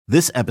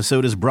This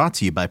episode is brought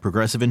to you by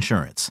Progressive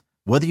Insurance.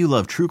 Whether you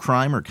love true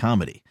crime or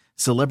comedy,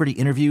 celebrity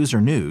interviews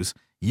or news,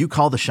 you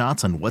call the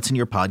shots on what's in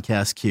your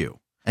podcast queue.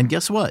 And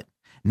guess what?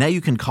 Now you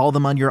can call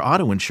them on your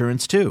auto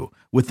insurance too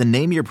with the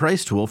Name Your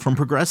Price tool from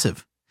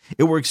Progressive.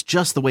 It works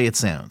just the way it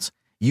sounds.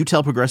 You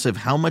tell Progressive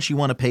how much you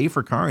want to pay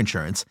for car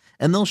insurance,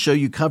 and they'll show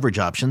you coverage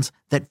options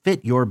that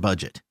fit your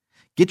budget.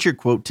 Get your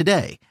quote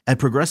today at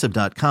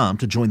Progressive.com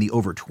to join the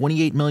over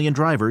 28 million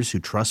drivers who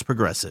trust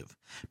Progressive.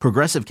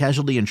 Progressive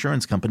Casualty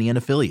Insurance Company and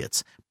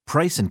Affiliates.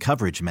 Price and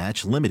coverage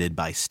match limited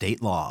by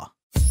state law.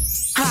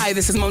 Hi,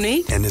 this is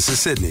Monique. And this is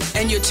Sydney.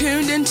 And you're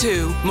tuned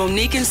into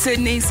Monique and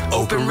Sydney's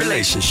Open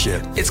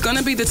Relationship. It's going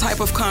to be the type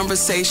of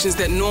conversations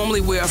that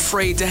normally we're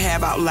afraid to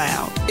have out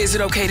loud. Is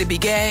it okay to be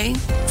gay?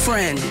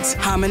 Friends.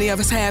 How many of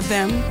us have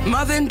them?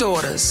 Mother and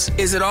daughters.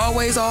 Is it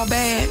always all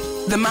bad?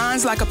 The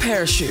mind's like a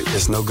parachute.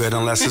 It's no good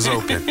unless it's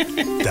open.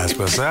 That's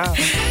what's up.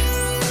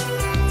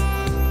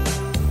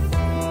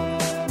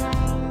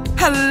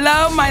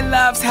 Hello, my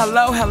loves.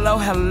 Hello, hello,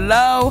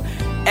 hello.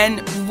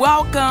 And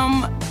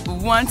welcome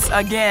once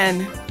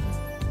again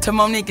to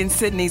Monique and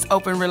Sydney's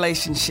Open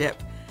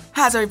Relationship.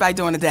 How's everybody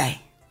doing today?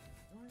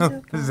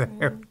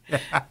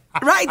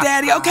 Right,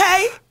 Daddy,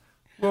 okay?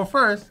 Well,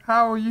 first,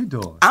 how are you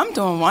doing? I'm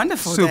doing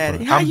wonderful, Super.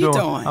 Daddy. How you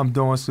doing? I'm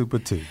doing super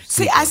too.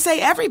 See, Super. I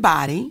say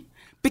everybody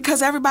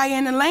because everybody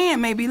in the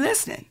land may be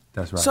listening.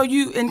 That's right. So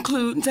you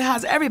include into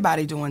how's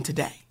everybody doing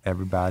today?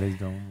 Everybody's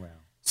doing well.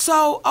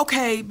 So,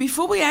 okay,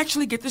 before we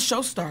actually get the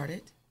show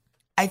started,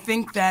 I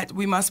think that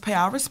we must pay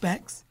our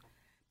respects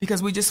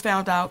because we just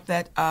found out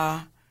that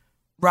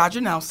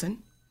Roger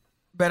Nelson,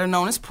 better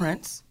known as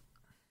Prince,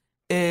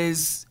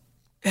 has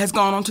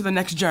gone on to the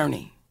next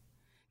journey.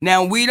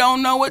 Now, we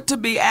don't know it to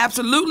be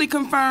absolutely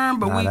confirmed,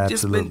 but we've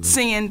just been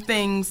seeing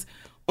things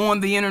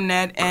on the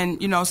internet,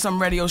 and, you know, some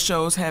radio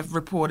shows have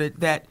reported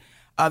that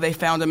they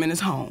found him in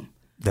his home.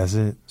 That's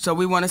it. So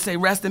we want to say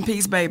rest in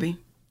peace, baby.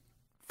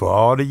 For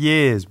all the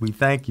years, we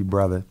thank you,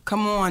 brother.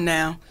 Come on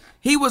now.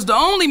 He was the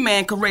only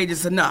man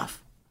courageous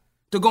enough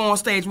to go on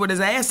stage with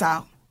his ass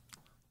out.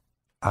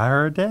 I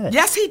heard that.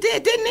 Yes, he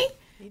did, didn't he?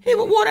 He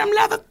would wear them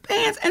leather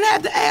pants and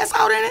have the ass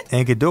out in it.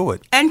 And could do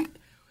it. And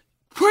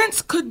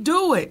Prince could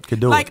do it.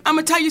 Like, I'm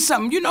going to tell you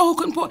something. You know who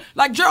couldn't pull?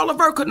 Like, Gerald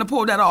Levert couldn't have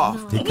pulled that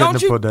off. He couldn't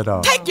have pulled that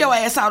off. Take your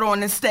ass out on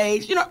this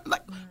stage. You know,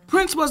 like,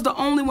 Prince was the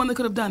only one that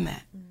could have done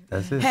that.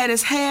 That's it. Had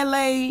his hair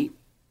laid,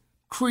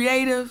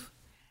 creative.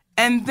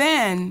 And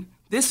then,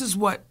 this is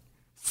what,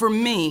 for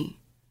me,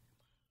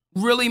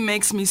 really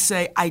makes me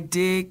say, I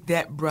dig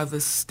that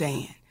brother's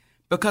stand.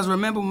 Because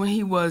remember when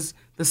he was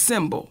the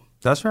symbol.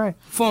 That's right.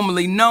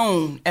 Formerly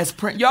known as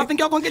Prince. Y'all think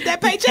y'all gonna get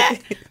that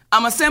paycheck?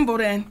 I'm a symbol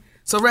then.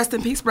 So rest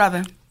in peace,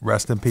 brother.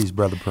 Rest in peace,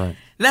 Brother Prince.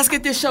 Let's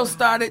get this show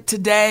started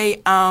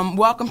today.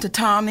 Welcome to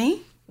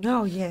Tommy.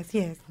 Oh, yes.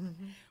 Mm-hmm.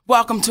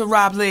 Welcome to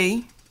Rob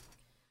Lee.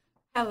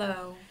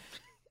 Hello.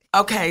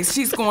 Okay,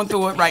 she's going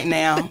through it right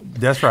now.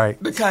 That's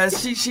right.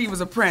 Because she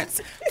was a Prince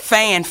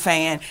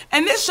fan.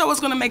 And this show is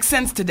going to make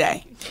sense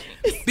today.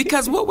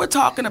 Because what we're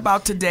talking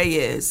about today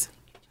is,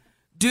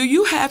 do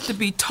you have to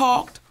be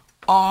talked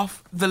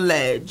off the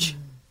ledge?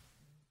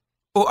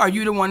 Or are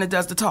you the one that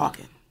does the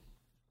talking?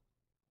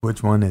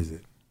 Which one is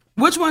it?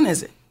 Which one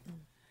is it?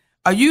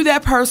 Are you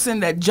that person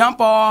that jump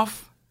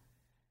off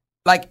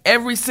like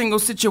every single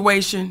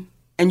situation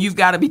and you've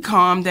got to be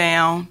calmed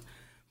down,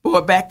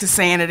 brought back to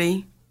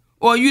sanity?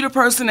 Or are you the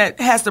person that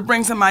has to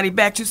bring somebody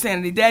back to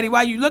sanity? Daddy, why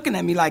are you looking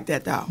at me like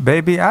that, though?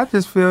 Baby, I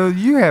just feel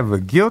you have a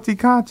guilty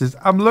conscience.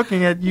 I'm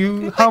looking at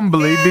you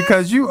humbly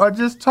because you are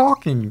just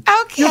talking.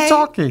 Okay. You're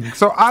talking.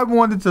 So I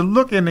wanted to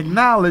look and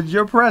acknowledge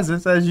your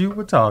presence as you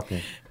were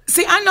talking.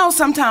 See, I know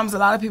sometimes a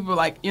lot of people are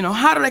like, you know,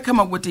 how do they come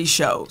up with these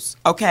shows,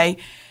 okay?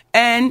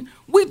 And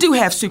we do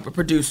have super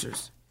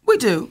producers. We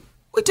do.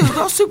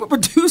 Those super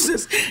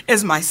producers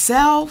is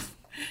myself,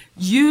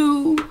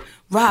 you,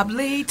 Rob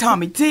Lee,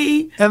 Tommy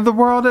T. And the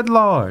world at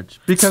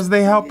large, because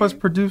they help us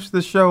produce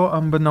the show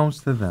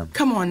unbeknownst to them.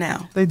 Come on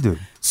now. They do.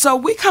 So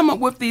we come up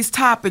with these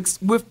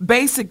topics with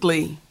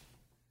basically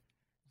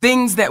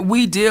things that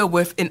we deal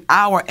with in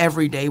our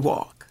everyday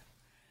walk.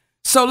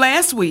 So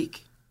last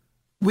week,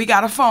 we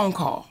got a phone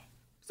call.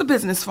 It's a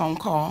business phone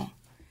call.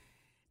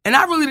 And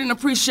I really didn't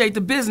appreciate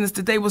the business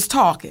that they was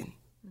talking,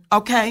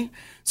 okay?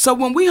 So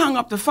when we hung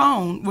up the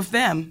phone with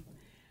them,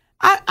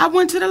 I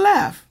went to the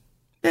left.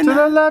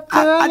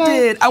 I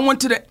did. I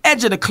went to the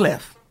edge of the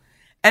cliff.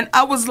 And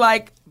I was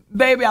like,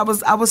 baby, I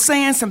was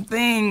saying some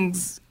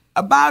things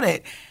about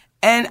it.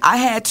 And I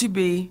had to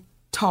be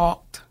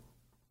talked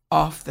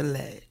off the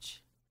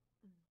ledge.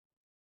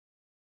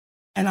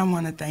 And I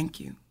want to thank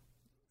you.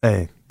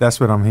 Hey, that's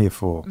what I'm here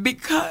for.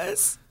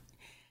 Because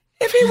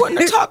if he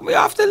wouldn't have talked me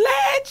off the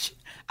ledge,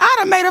 I'd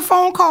have made a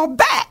phone call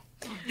back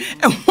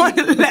and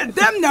wanted to let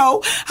them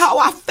know how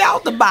I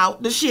felt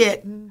about the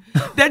shit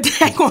that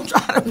they're going to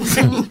try to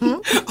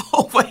bring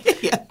over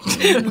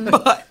here.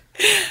 But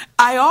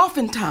I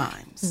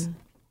oftentimes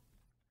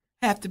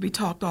have to be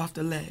talked off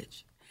the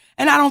ledge.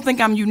 And I don't think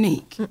I'm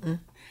unique.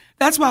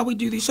 That's why we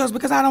do these shows,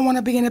 because I don't want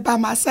to be in it by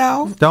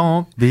myself.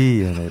 Don't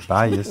be in it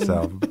by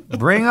yourself.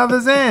 Bring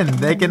others in.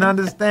 They can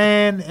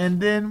understand,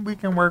 and then we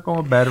can work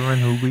on bettering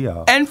who we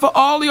are. And for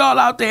all y'all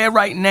out there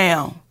right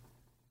now,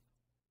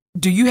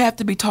 do you have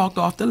to be talked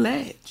off the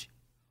ledge?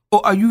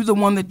 Or are you the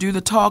one that do the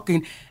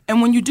talking?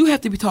 And when you do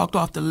have to be talked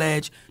off the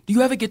ledge, do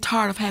you ever get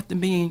tired of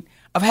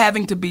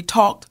having to be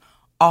talked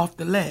off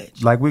the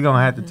ledge? Like we're going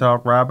to have to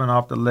talk Robin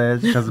off the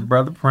ledge because of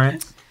Brother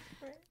Prince.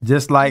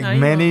 Just like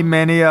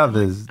many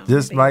others.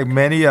 Just like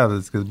many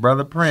others. Because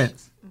Brother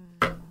Prince,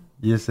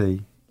 you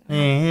see, he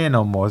ain't here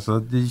no more.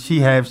 So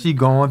she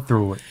going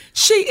through it.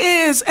 She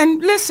is. And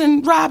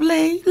listen, Rob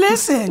Lee,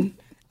 listen,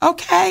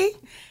 okay?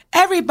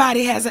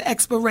 Everybody has an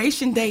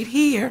expiration date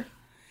here.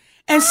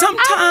 And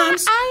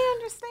sometimes I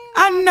understand.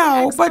 I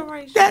know, but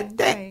expiration that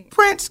date.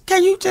 Prince,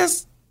 can you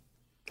just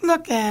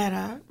look at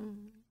her?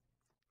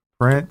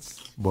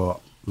 Prince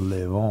will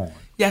live on.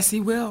 Yes,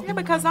 he will. Yeah,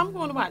 because I'm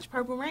going to watch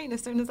Purple Rain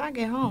as soon as I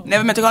get home.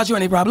 Never meant to cause you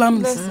any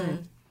problems.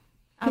 Listen,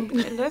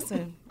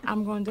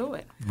 I'm going to do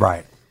it.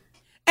 Right.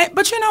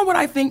 But you know what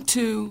I think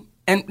too,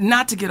 and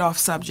not to get off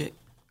subject,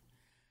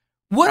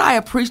 what I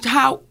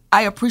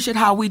appreciate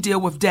how we deal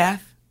with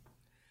death,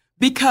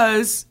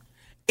 because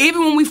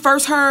even when we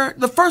first heard,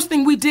 the first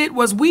thing we did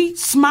was we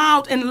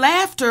smiled in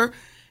laughter,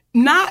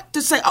 not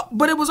to say,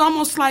 but it was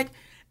almost like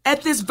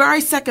at this very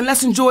second,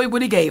 let's enjoy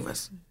what he gave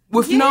us.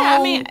 With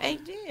I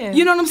did.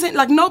 You know what I'm saying?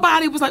 Like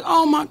nobody was like,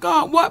 oh my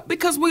God, what?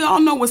 Because we all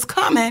know what's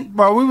coming.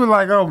 Well, we were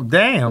like, oh,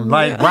 damn.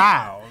 Like,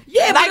 wow.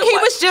 Yeah, Like he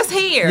was just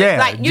here. Yeah,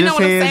 like you know just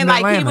what I'm here saying? in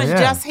Like he Atlanta, was yeah.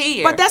 just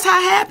here. But that's how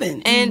it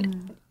happened.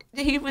 And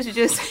he was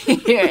just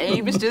here. And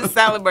he was just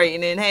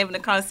celebrating and having a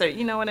concert.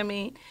 You know what I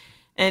mean?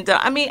 And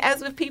I mean,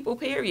 as with people,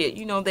 period.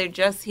 You know, they're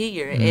just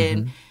here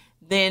and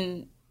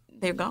then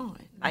they're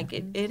gone. Like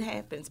it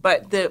happens.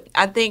 But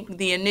I think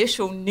the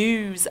initial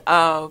news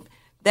of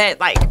that,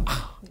 like,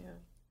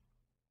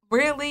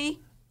 really?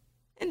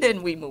 And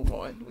then we move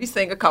on. We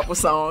sing a couple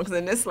songs,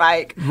 and it's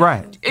like,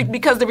 Right.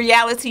 Because the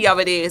reality of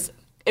it is,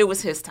 it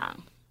was his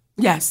time.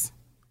 Yes.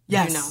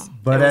 Yes. You know,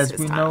 But it was as his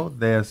we time. know,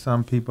 there are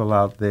some people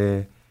out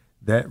there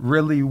that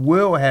really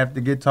will have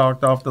to get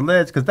talked off the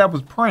ledge because that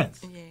was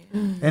Prince.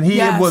 And he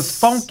Yes. was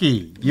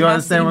funky. You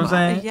understand what I'm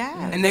saying?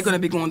 Yeah. And they're going to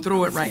be going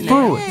through it right now.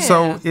 Through it.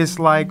 So it's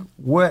like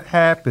what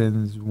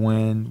happens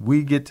when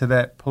we get to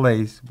that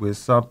place where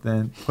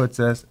something puts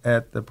us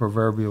at the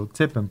proverbial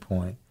tipping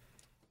point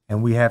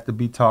and we have to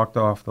be talked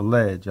off the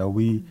ledge? Are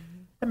we,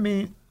 I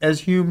mean,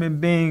 as human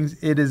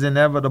beings, it is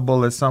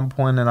inevitable at some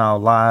point in our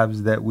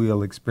lives that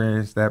we'll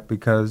experience that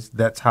because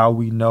that's how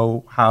we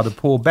know how to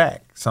pull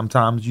back.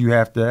 Sometimes you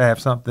have to have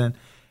something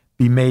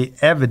be made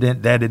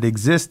evident that it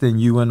exists in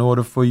you in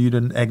order for you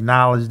to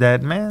acknowledge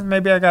that, man,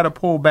 maybe I got to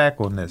pull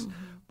back on this.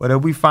 But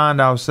if we find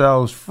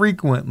ourselves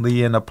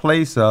frequently in a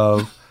place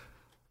of,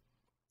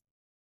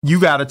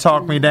 you got to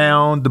talk me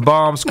down, the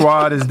bomb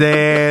squad is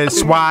there,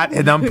 SWAT,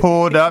 and done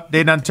pulled up,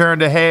 they done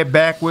turned their head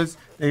backwards,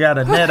 they got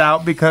a net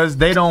out because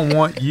they don't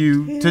want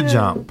you to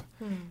jump.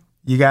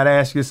 You got to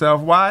ask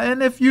yourself why.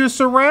 And if you're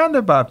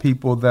surrounded by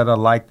people that are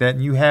like that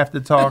and you have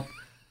to talk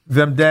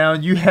them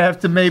down, you have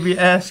to maybe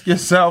ask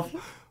yourself,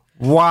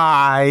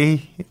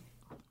 why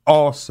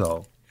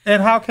also?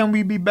 And how can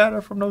we be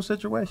better from those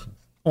situations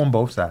on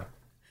both sides?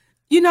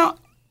 You know,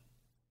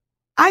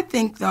 I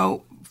think,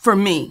 though, for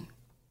me,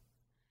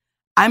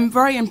 I'm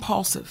very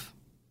impulsive.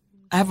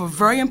 I have a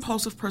very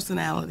impulsive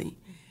personality.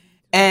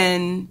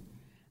 And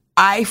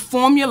I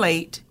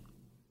formulate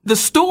the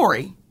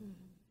story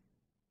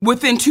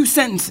within 2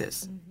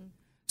 sentences.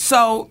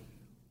 So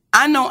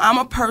I know I'm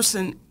a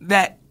person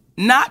that,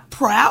 not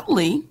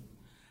proudly,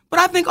 but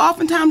I think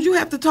oftentimes you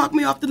have to talk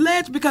me off the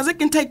ledge because it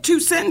can take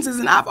 2 sentences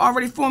and I've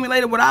already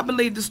formulated what I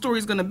believe the story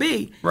is going to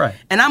be. Right.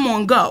 And I'm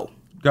on go.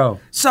 Go.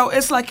 So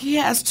it's like he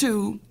has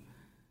to.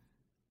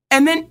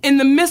 And then in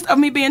the midst of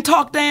me being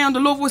talked down, the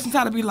little voice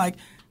inside will be like,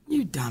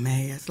 you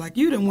dumbass. Like,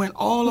 you done went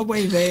all the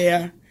way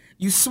there.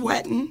 You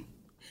sweating.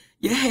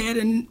 Your head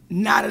and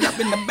knotted up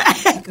in the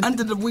back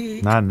under the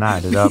wig. Not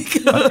knotted up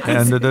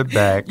under the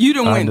back, You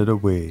done under went the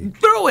wig.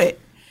 through it.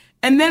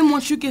 And then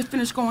once you get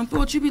finished going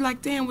through it, you be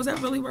like, damn, was that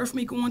really worth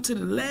me going to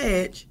the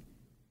ledge?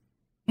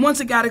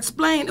 Once it got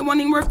explained, it wasn't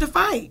even worth the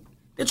fight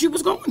that you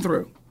was going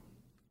through.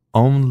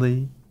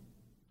 Only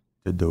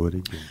to do it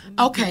again.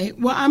 Okay,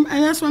 well, and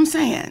that's what I'm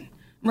saying,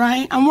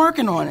 right? I'm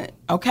working on it,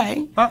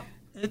 okay?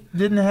 It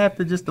didn't have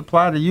to just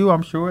apply to you.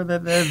 I'm sure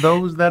that there's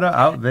those that are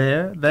out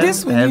there that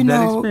This one, have you that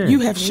know, experience. you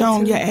have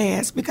shown your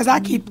ass because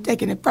I keep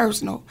taking it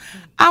personal.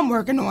 I'm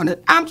working on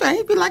it. I'm trying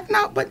to be like,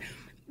 no, but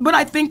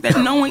I think that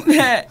knowing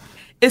that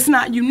it's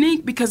not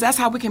unique because that's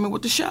how we came in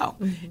with the show.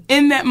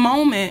 In that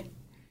moment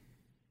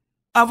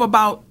of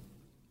about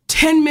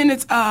 10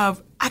 minutes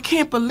of, I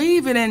can't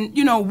believe it, and,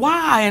 you know,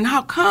 why, and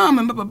how come,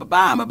 and blah, blah,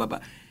 blah, blah, blah, blah.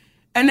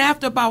 And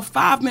after about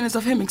 5 minutes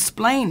of him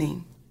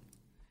explaining,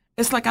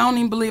 it's like I don't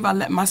even believe I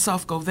let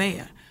myself go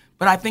there.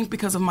 But I think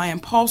because of my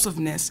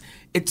impulsiveness,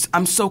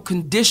 I'm so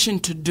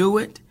conditioned to do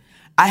it.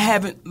 I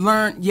haven't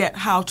learned yet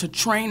how to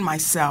train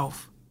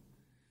myself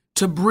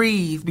to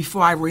breathe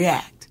before I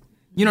react.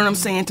 You know what I'm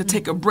saying? To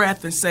take a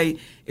breath and say,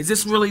 is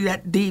this really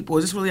that deep or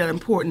is this really that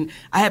important?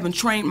 I haven't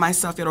trained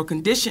myself yet or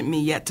conditioned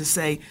me yet to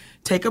say,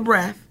 take a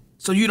breath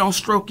so you don't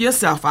stroke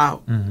yourself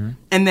out and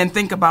then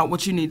think about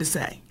what you need to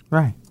say.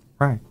 Right,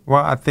 right.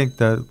 Well, I think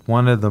that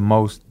one of the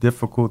most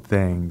difficult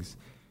things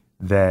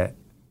that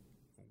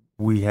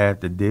we have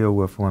to deal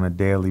with on a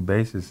daily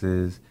basis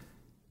is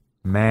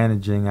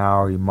managing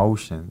our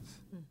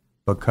emotions,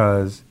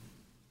 because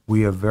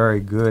we are very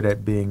good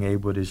at being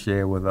able to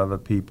share with other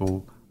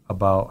people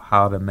about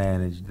how to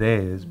manage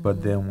theirs,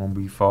 but then when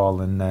we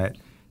fall in that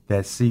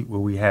seat where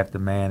we have to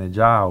manage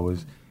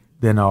ours,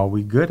 then are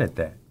we good at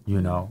that, you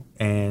know?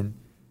 And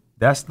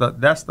that's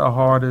the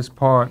hardest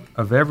part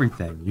of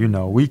everything. You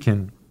know, we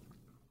can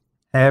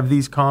have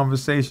these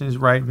conversations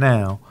right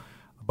now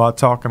about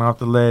talking off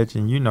the ledge,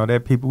 and you know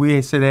that people,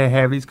 we sit there and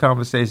have these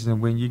conversations,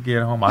 and when you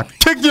get home, I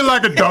kick you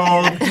like a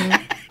dog.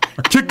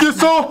 I kick you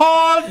so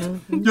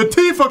hard, your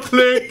teeth will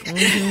click.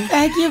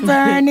 Thank you,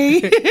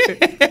 Bernie.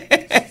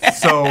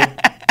 So,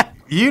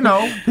 you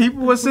know,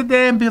 people will sit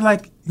there and be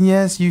like,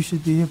 yes, you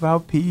should be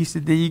about peace.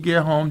 And then you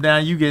get home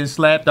down, you getting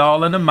slapped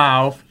all in the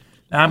mouth.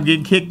 I'm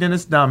getting kicked in the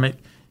stomach,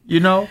 you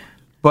know.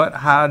 But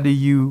how do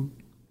you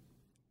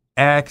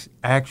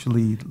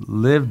actually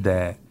live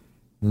that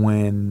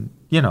when,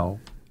 you know,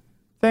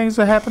 things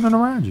are happening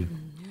around you?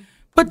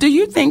 But do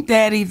you think,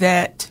 Daddy,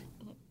 that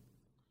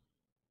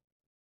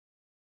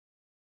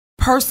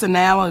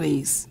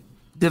personalities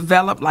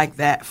develop like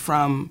that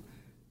from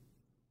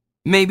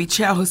maybe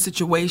childhood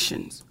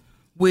situations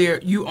where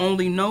you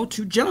only know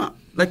to jump,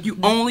 like you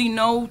only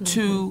know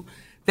to,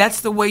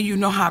 that's the way you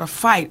know how to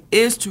fight,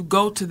 is to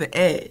go to the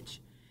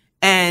edge.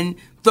 And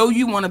though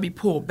you want to be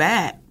pulled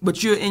back,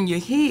 but you're in your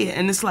head,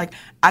 and it's like,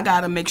 I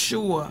got to make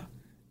sure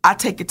I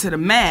take it to the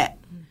mat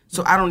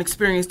so I don't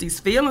experience these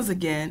feelings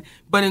again.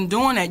 But in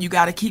doing that, you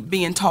got to keep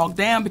being talked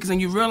down, because then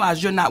you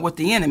realize you're not with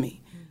the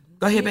enemy.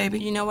 Go ahead, baby.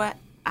 You know what?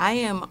 I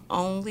am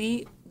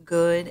only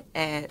good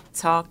at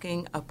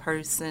talking a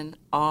person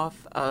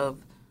off of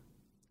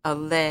a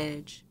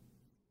ledge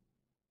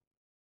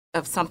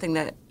of something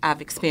that I've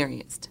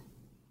experienced.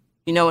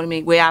 You know what I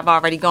mean? Where I've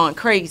already gone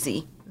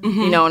crazy.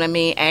 You know what I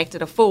mean?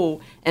 Acted a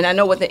fool. And I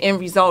know what the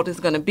end result is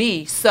going to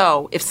be.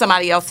 So if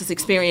somebody else is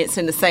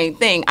experiencing the same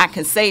thing, I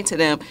can say to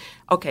them,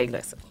 okay,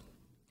 listen,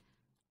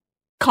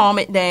 calm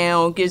it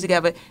down, get it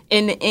together.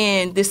 In the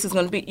end, this is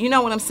going to be, you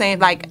know what I'm saying?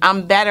 Like,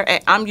 I'm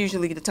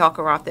usually the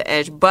talker off the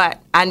edge,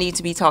 but I need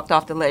to be talked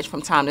off the ledge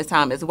from time to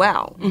time as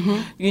well.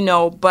 You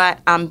know,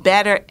 but I'm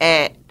better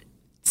at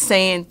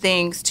saying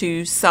things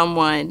to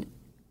someone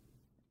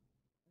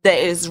that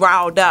is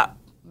riled up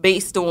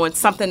based on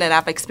something that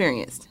I've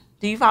experienced.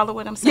 Do you follow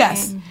what I'm saying?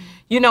 Yes.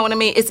 You know what I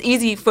mean? It's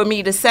easy for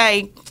me to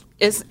say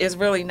it's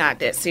really not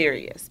that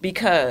serious,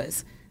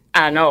 because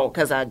I know,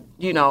 because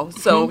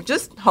so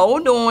just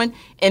hold on.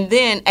 And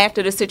then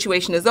after the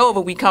situation is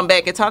over, we come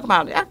back and talk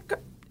about it.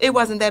 It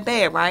wasn't that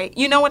bad, right?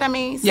 You know what I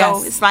mean? Yes.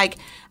 So it's like,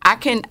 I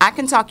can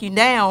talk you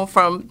down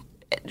from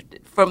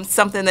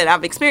something that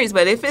I've experienced.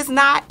 But if it's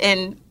not,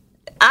 and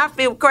I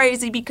feel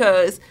crazy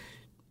because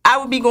I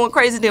would be going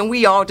crazy, then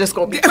we all just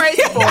going to be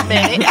crazy for a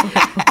minute.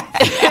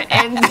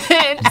 And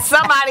then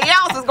somebody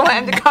else is going to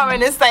have to come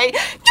in and say, you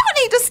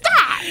need to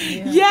stop.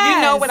 Yes.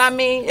 You know what I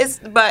mean?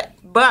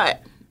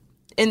 But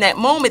in that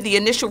moment, the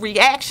initial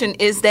reaction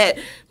is that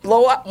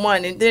blow up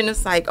one, and then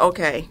it's like,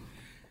 okay.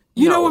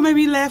 You know what made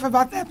me laugh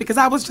about that? Because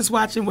I was just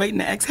watching Waiting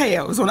to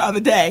Exhale. It was on the other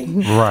day.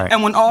 Right.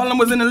 And when all of them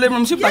was in the living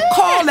room, she was like,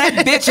 call that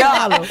bitch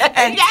up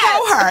and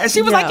tell her. And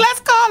she was like,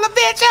 let's call the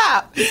bitch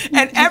up.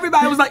 And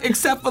everybody was like,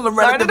 except for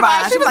Loretta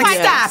Devine. She was like,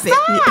 stop it.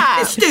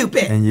 It's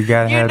stupid. And you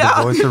got to have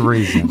the voice of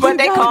reason. But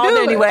they called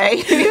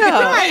anyway.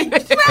 Right.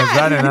 Because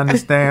I didn't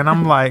understand.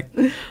 I'm like,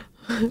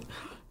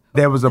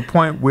 there was a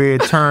point where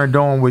it turned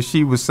on where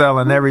she was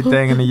selling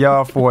everything in the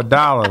yard for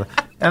 $1.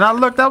 And I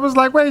looked, I was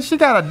like, wait, she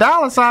got a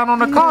dollar sign on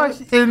the car.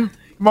 And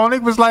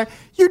Monique was like,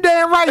 you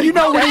damn right, you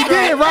know what he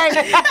did, right?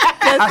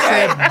 I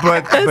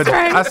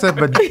said,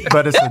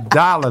 but it's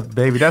 $1,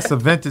 baby. That's a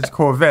vintage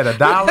Corvette.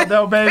 $1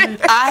 though,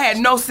 baby. I had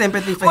no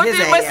sympathy for his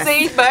ass.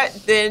 See,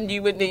 but then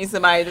you would need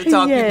somebody to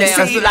talk you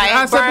down. See,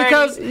 I said,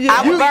 because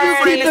I would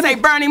burn and say,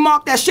 Bernie,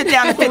 mark that shit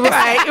down to 50.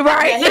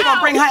 Right. He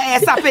gonna bring her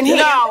ass up in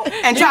here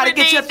and try to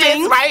get your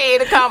thing. Right here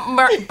to come,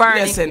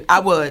 Bernie. Listen, I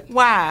would.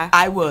 Why?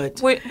 I would.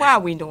 Why are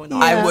we doing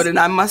all I would, and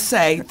I must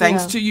say,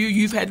 thanks to you,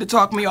 you've had to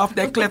talk me off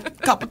that cliff a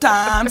couple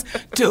times,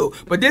 too.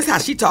 But this is how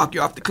she talk you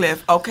off the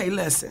cliff. Okay,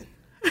 listen.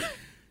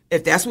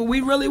 If that's what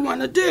we really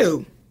want to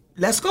do,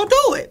 let's go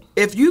do it.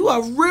 If you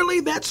are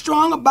really that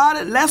strong about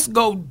it, let's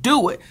go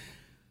do it.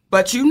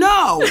 But you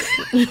know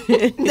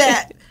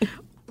that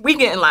we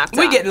getting locked up.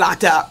 We getting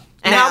locked up.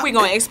 And how are we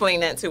going to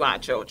explain that to our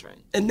children?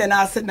 And then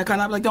I sit in the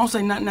corner, I'm like, don't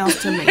say nothing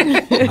else to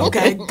me,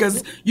 okay?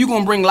 Because you're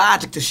going to bring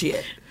logic to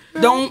shit.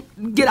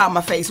 Don't get out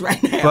my face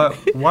right now.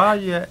 But while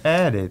you're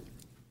at it,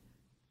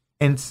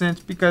 and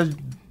because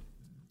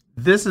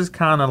this is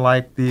kind of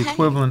like the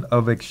equivalent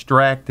of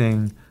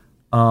extracting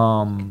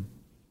the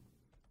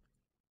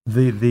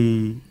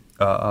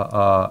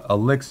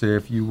elixir,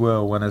 if you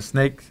will. When a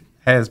snake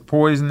has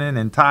poisoning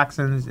and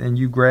toxins, and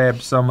you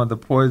grab some of the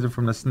poison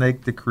from the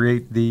snake to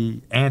create the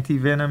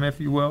anti-venom, if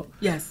you will.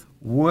 Yes.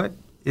 What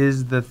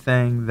is the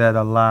thing that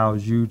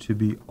allows you to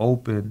be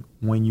open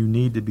when you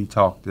need to be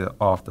talked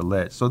off the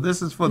ledge? So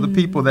this is for the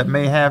people that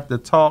may have to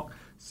talk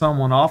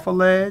someone off a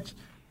ledge,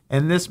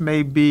 and this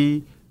may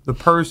be the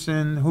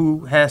person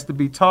who has to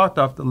be talked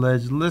off the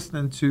ledge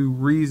listening to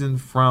reason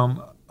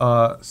from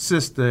a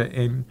sister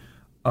and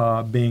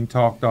being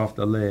talked off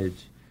the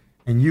ledge.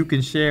 And you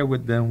can share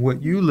with them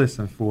what you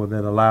listen for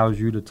that allows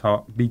you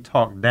to be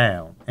talked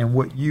down and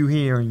what you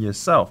hear in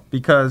yourself.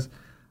 Because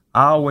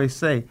I always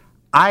say,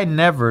 I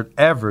never,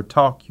 ever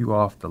talk you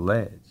off the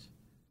ledge.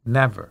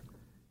 Never.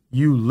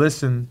 You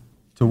listen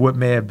to what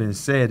may have been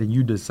said and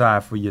you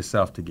decide for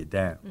yourself to get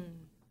down.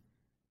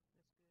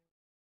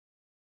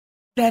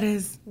 That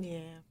is. Yeah.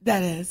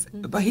 That is.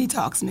 But he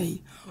talks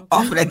me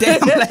off of that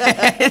damn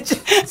ledge.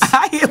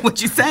 I hear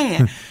what you're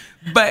saying.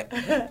 But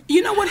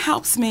you know what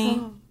helps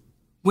me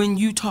when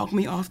you talk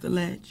me off the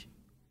ledge?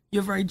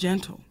 You're very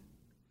gentle.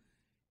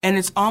 And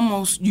it's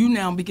almost, you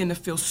now begin to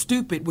feel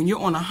stupid when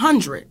you're on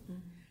 100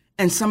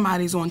 and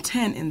somebody's on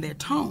 10 in their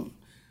tone.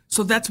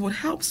 So that's what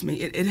helps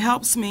me. It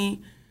helps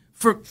me,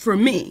 for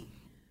me,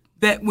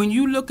 that when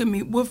you look at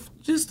me with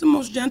just the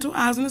most gentle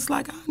eyes, and it's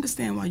like, I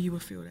understand why you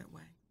would feel that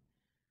way.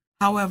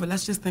 However,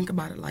 let's just think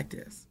about it like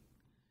this.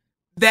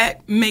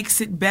 That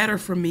makes it better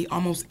for me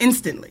almost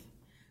instantly,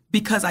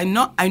 because I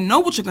know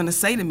what you're going to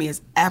say to me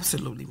is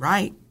absolutely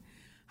right.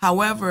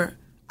 However,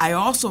 I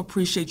also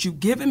appreciate you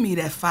giving me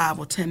that 5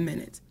 or 10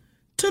 minutes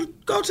to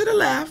go to the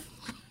left.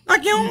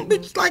 Like you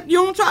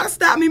don't try to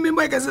stop me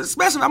midway, because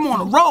especially if I'm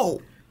on a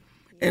roll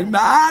and my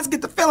eyes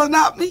get to filling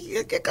up, go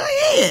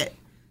ahead.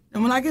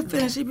 And when I get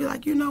finished, she'd be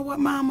like, you know what,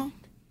 Mama?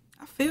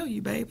 I feel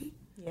you, baby.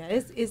 Yeah,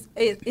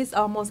 it's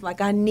almost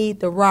like I need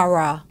the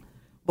rah-rah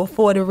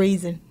before the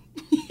reason.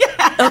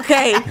 Yeah.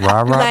 Okay.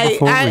 Rah-rah like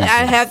before reason.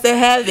 I have to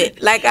have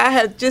it. Like I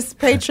have just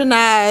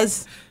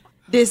patronized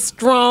this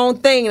strong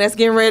thing that's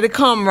getting ready to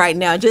come right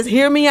now. Just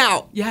hear me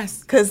out.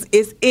 Yes. Because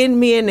it's in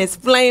me and it's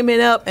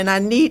flaming up and I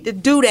need to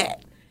do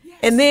that. Yes.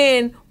 And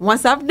then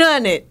once I've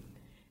done it,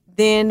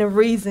 then the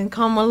reason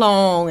come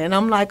along and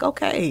I'm like,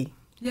 okay.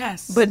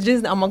 Yes. But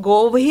just I'm going to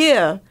go over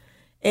here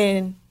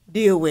and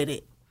deal with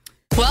it.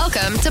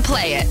 Welcome to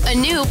Play It, a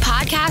new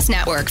podcast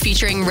network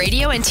featuring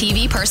radio and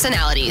TV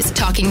personalities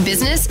talking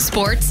business,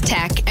 sports,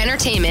 tech,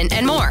 entertainment,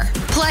 and more.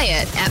 Play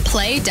it at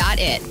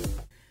play.it.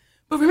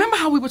 But remember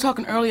how we were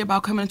talking earlier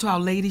about coming into our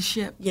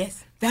ladyship?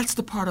 Yes. That's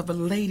the part of a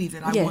lady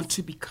that I Yes. want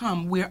to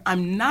become, where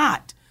I'm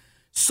not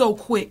so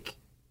quick,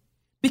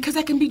 because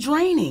that can be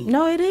draining.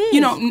 No, it is. You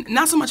know,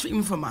 not so much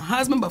even for my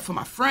husband, but for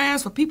my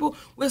friends, for people.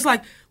 Where it's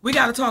like, we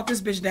got to talk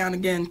this bitch down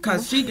again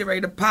because she get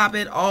ready to pop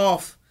it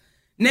off.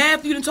 Now,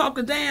 if you done talk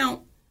her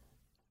down,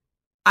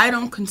 I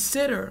don't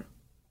consider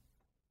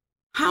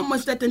how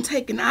much that been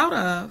taken out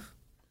of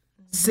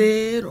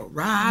Sid or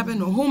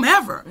Robin or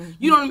whomever.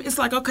 You know what I mean? It's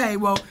like, okay,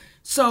 well,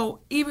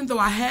 so even though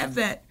I have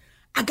that,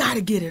 I got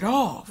to get it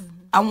off.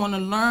 I want to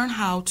learn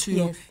how to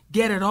Yes.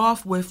 get it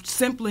off with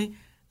simply,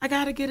 I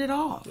got to get it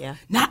off. Yeah.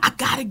 Now, I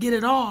got to get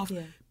it off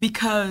Yeah.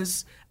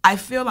 because I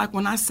feel like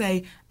when I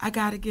say, I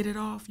got to get it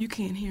off, you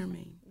can't hear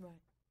me. Right.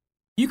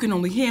 You can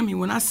only hear me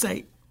when I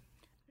say,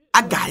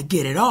 I got to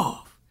get it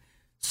off.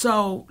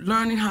 So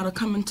learning how to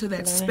come into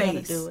that Learning how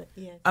to space do it,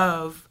 yes.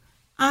 of,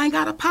 I ain't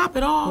got to pop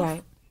it off.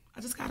 Right.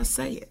 I just got to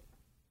say it.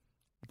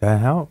 That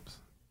helps.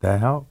 That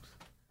helps.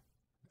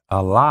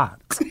 A lot.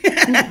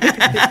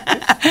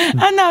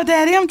 I know,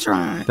 Daddy, I'm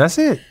trying. That's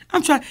it.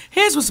 I'm trying.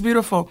 Here's what's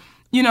beautiful.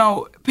 You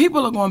know,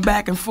 people are going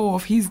back and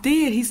forth. He's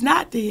dead. He's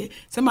not dead.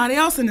 Somebody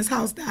else in this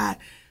house died.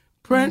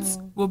 Prince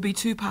will be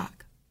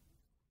Tupac.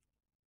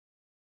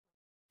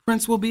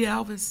 Prince will be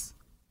Elvis.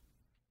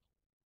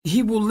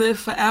 He will live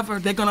forever.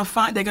 They're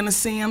gonna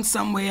see him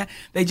somewhere.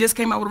 They just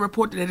came out with a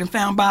report that they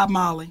found Bob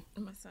Marley.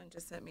 My son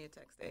just sent me a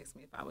text to ask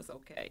me if I was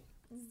okay.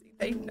 See,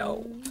 they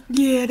know.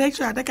 Yeah, they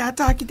tried. They gotta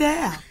talk you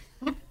down.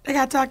 They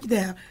gotta talk you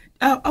down.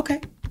 Okay.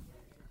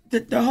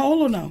 The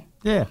whole or no?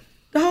 Yeah.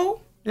 The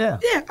whole? Yeah.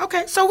 Yeah,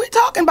 okay. So we're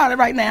talking about it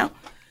right now.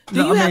 Do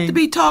No, you I have mean- to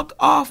be talked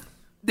off?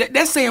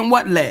 They're saying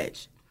what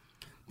ledge?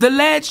 The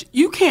ledge,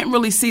 you can't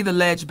really see the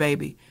ledge,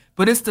 baby,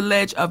 but it's the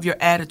ledge of your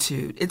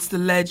attitude. It's the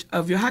ledge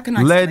of your, how can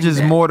I Ledge explain is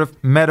that? more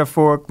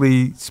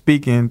metaphorically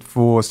speaking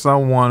for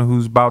someone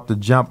who's about to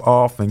jump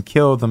off and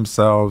kill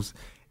themselves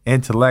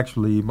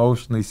intellectually,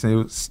 emotionally,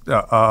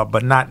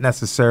 but not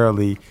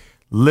necessarily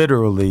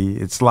literally.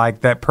 It's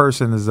like that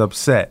person is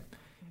upset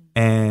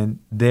and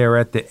they're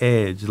at the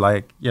edge.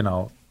 Like, you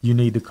know, you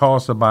need to call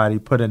somebody,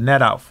 put a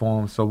net out for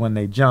them so when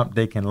they jump,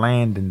 they can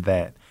land in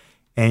that.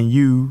 And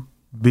you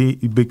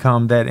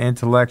become that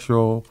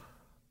intellectual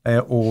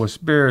or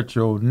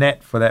spiritual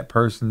net for that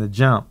person to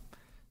jump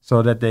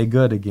so that they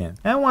good again.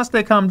 And once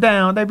they come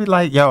down, they be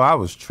like, yo, I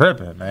was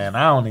tripping, man.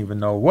 I don't even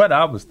know what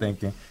I was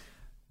thinking.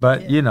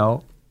 But, you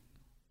know,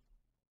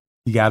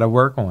 you got to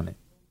work on it.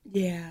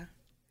 Yeah,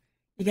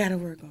 you got to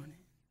work on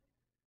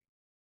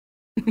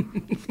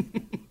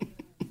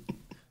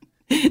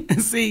it.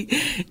 See,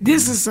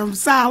 this is some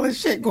solid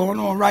shit going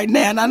on right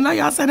now. And I know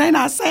y'all saying they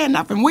not saying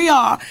nothing. We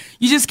are.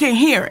 You just can't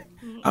hear it.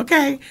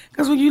 Okay?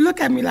 Because when you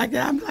look at me like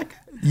that, I'm like...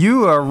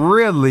 You are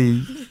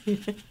really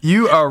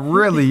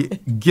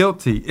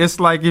guilty.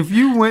 It's like if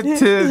you went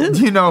to,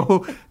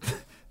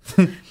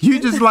 you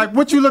just like,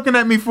 what you looking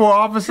at me for,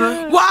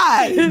 officer?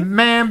 Why?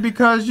 Man,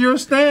 because you're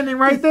standing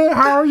right there.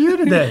 How are you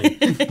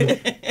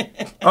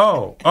today?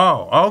 Oh,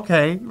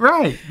 okay.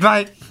 Right.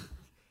 Like,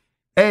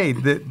 hey,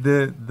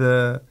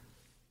 the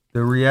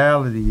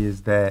reality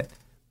is that,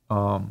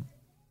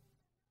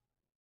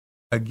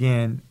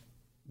 again,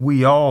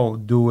 we all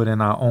do it in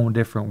our own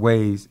different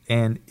ways,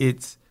 and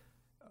it's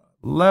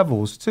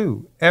levels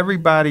too.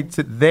 Everybody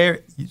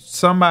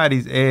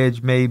somebody's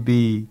edge may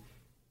be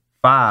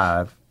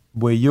 5,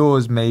 where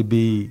yours may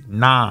be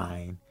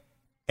 9,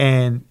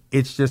 and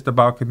it's just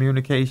about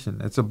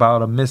communication. It's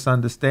about a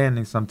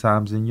misunderstanding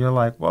sometimes, and you're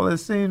like, well, it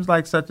seems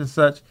like such and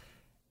such,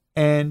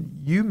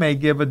 and you may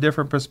give a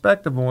different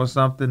perspective on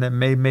something that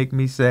may make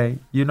me say,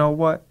 you know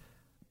what,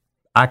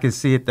 I can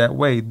see it that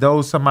way.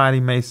 Though somebody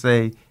may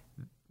say,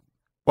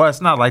 well,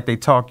 it's not like they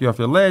talk you off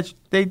your ledge.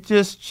 They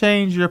just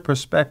change your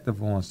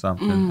perspective on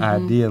something,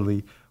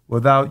 ideally,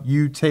 without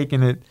you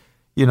taking it.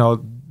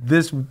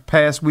 This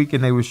past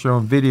weekend they were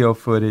showing video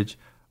footage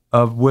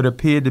of what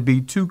appeared to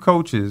be 2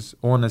 coaches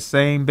on the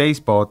same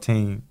baseball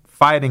team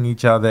fighting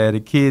each other at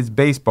a kid's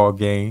baseball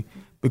game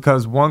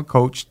because one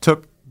coach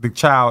took the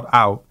child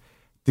out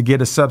to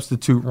get a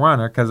substitute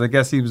runner because I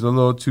guess he was a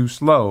little too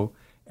slow,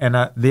 and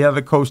the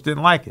other coach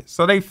didn't like it.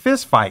 So they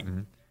fist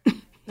fighting.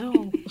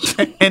 No.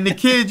 And the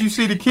kids, you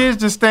see the kids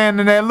just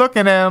standing there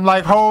looking at them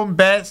like holding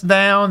bats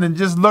down and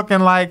just looking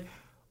like,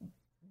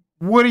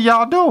 what are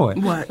y'all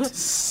doing?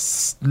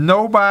 What?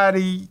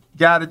 Nobody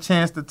got a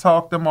chance to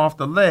talk them off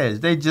the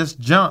ledge. They just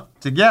jumped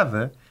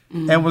together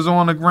and was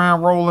on the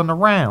ground rolling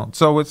around.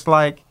 So it's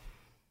like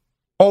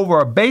over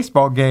a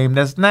baseball game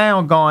that's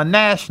now gone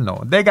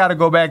national. They got to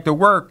go back to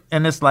work,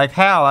 and it's like,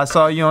 Hal, I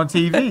saw you on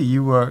TV.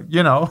 You were,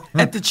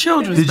 at the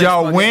children's. Did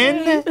y'all baseball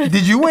win? game.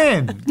 Did you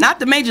win? Not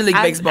the Major League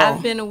Baseball.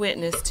 I've been a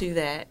witness to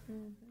that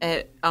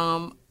at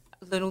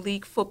Little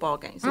League football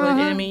games. So,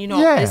 I mean,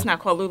 Yeah. it's not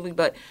called Little League,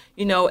 but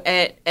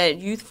at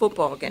youth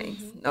football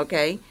games.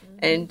 Okay,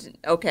 and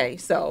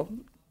so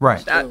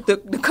Right.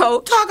 the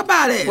coach Talk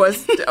about it.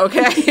 was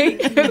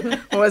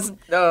was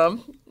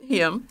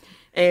him.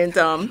 And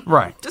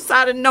Right. just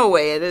out of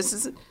nowhere,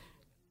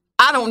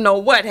 I don't know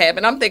what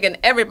happened. I'm thinking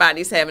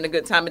everybody's having a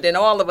good time, and then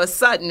all of a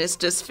sudden it's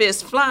just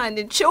fists flying,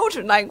 and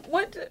children like,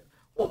 what?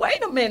 Well,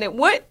 wait a minute,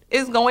 what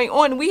is going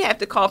on? We have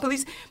to call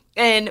police.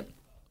 And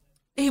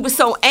he was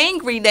so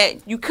angry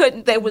that you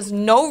couldn't. There was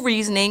no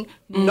reasoning,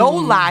 no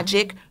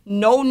logic,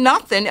 no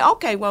nothing.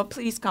 Okay, well,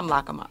 please come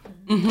lock him up.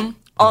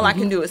 All I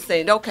can do is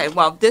say, okay,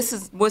 well, this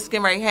is what's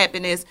getting ready to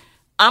happen. Is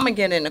I'm gonna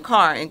get in the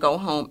car and go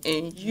home,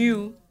 and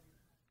you.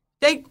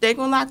 They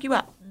gonna lock you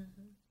up,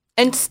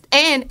 and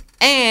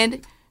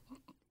it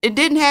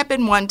didn't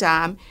happen one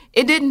time.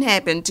 It didn't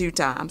happen 2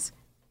 times.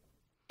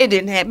 It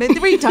didn't happen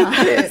 3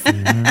 times.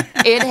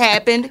 It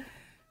happened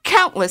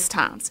countless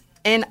times,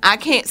 and I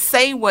can't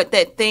say what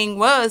that thing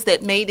was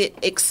that made it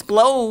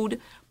explode.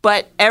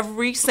 But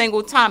every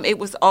single time, it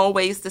was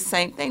always the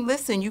same thing.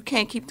 Listen, you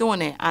can't keep doing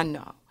that. I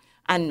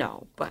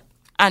know, but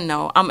I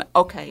know. I'm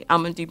okay.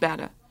 I'm gonna do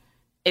better.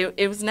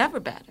 It was never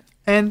better.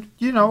 And,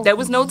 There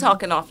was no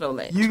talking off no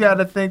ledge. you got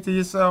to think to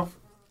yourself,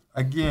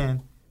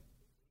 again,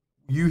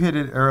 you hit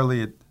it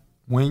earlier.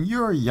 When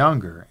you're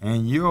younger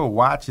and you're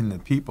watching the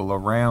people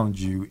around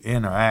you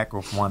interact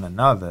with one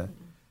another,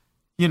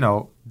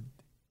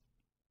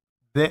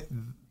 that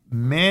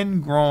men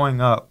growing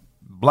up,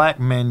 black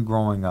men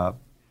growing up,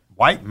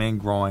 white men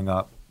growing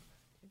up,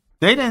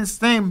 they didn't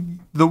seem,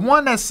 the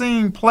one that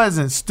seemed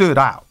pleasant stood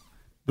out.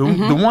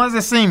 The ones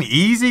that seemed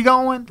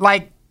easygoing,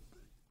 like,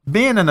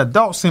 being an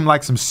adult seemed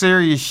like some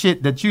serious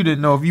shit that you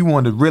didn't know if you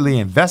wanted to really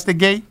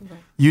investigate,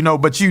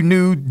 but you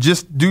knew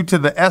just due to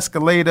the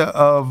escalator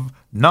of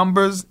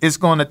numbers, it's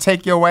going to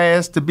take your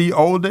ass to be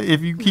older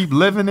if you keep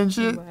living and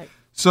shit. Right.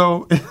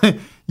 So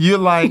you're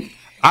like,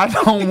 I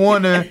don't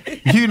want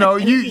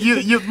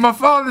to, my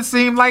father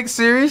seemed like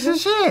serious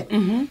as shit.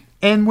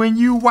 And when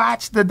you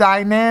watch the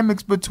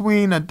dynamics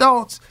between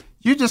adults,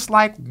 you're just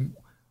like,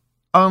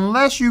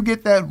 unless you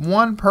get that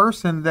one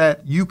person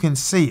that you can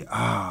see,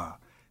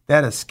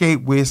 that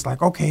escape where it's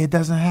like, okay, it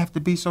doesn't have to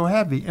be so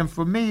heavy. And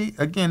for me,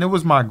 again, it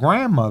was my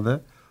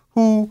grandmother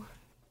who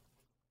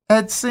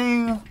had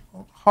seen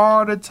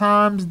harder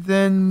times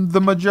than the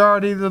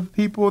majority of the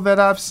people that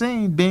I've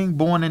seen, being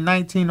born in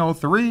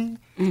 1903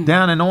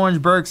 down in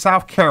Orangeburg,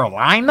 South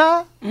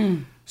Carolina.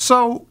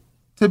 So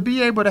to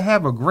be able to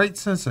have a great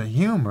sense of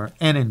humor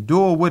and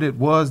endure what it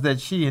was that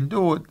she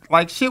endured,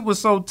 like shit was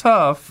so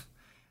tough.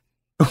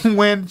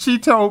 When she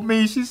told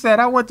me, she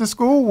said, I went to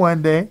school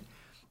one day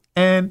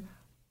and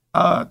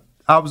I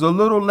was a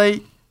little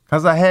late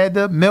because I had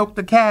to milk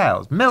the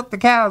cows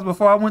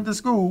before I went to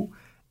school.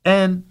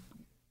 And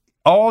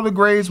all the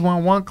grades were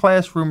in one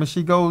classroom, and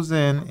she goes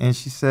in and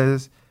she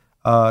says,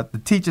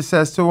 the teacher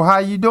says to her, how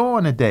you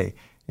doing today?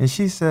 And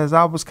she says,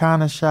 I was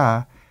kind of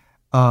shy.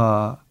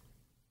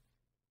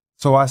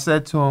 So I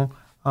said to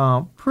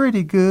him,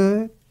 pretty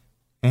good.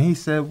 And he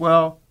said,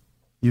 well,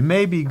 you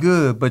may be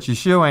good, but you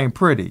sure ain't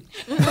pretty.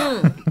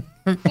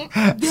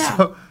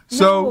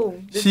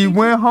 So she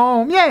went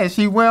home. Yeah,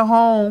 she went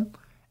home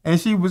and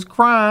she was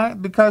crying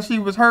because she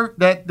was hurt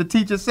that the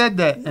teacher said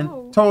that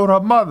and told her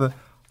mother.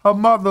 Her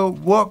mother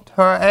whooped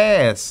her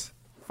ass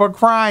for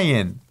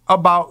crying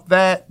about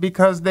that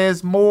because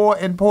there's more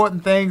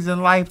important things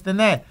in life than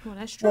that. Well,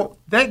 that's true. Well,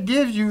 that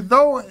gives you,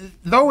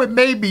 though it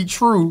may be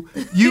true,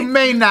 you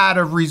may not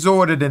have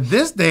resorted in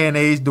this day and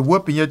age to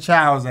whooping your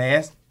child's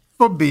ass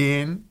for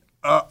being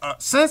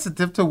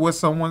sensitive to what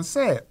someone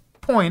said.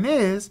 Point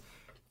is,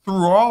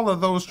 through all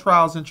of those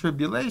trials and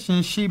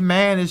tribulations, she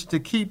managed to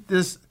keep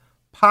this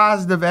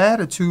positive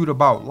attitude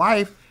about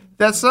life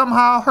that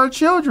somehow her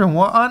children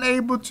were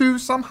unable to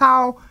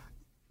somehow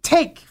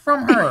take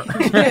from her.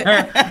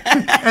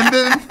 And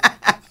then,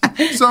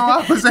 so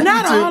I was able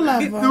Not to. all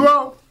of them.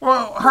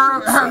 Well,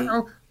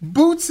 her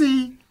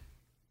Bootsy,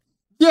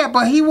 yeah,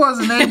 but he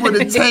wasn't able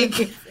to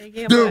take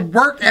the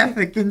work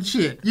ethic and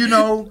shit. You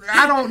know,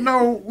 I don't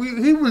know.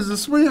 He was a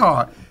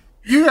sweetheart.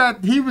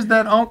 He was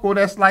that uncle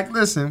that's like,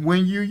 listen,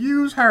 when you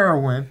use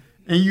heroin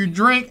and you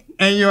drink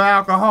and you're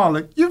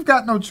alcoholic, you've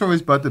got no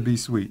choice but to be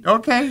sweet,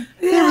 okay?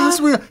 Yeah. He was a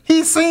sweetheart.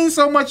 He's seen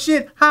so much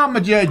shit. How am I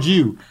judge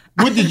you?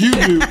 What did you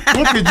do?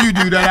 What could you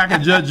do that I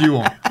can judge you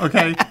on?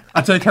 Okay?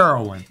 I take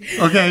heroin.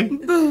 Okay?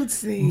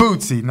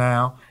 Bootsy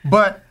now.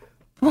 But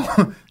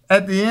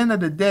at the end of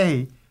the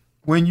day,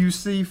 when you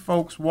see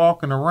folks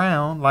walking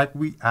around like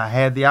I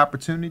had the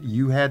opportunity,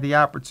 you had the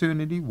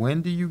opportunity,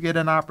 when do you get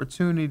an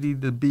opportunity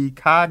to be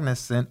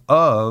cognizant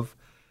of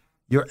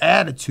your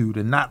attitude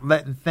and not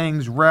letting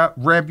things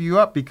rev you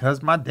up?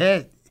 Because my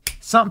dad,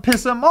 something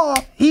pissed him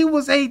off. He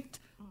was a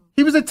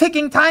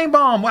ticking time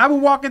bomb. I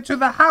would walk into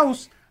the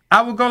house,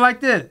 I would go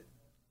like this.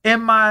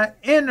 In my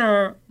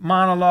inner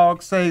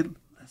monologue, say,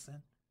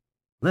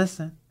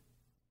 listen.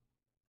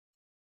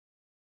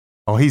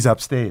 Oh, he's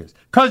upstairs.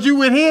 Because you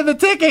would hear the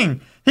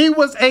ticking. He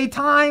was a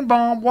time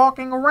bomb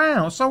walking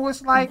around. So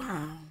it's like,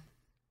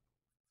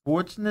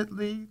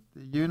 fortunately,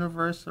 the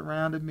universe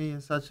surrounded me in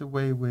such a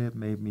way where it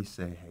made me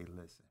say, hey,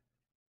 listen,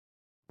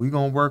 we're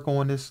going to work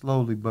on this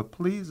slowly, but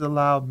please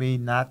allow me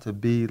not to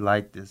be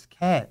like this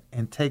cat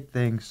and take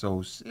things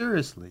so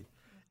seriously.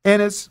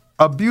 And it's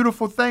a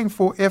beautiful thing,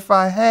 for if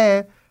I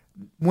had,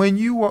 when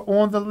you were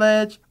on the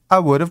ledge, I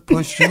would have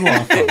pushed you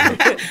off of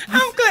it.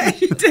 I'm glad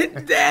you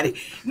did, Daddy.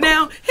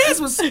 Now, here's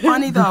what's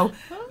funny, though.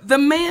 The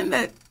man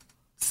that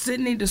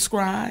Sidney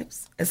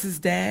describes as his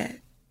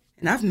dad,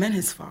 and I've met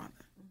his father,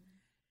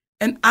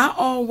 and I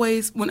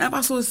always, whenever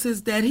I saw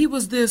his dad, he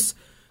was this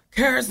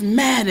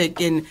charismatic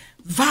and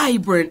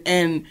vibrant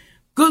and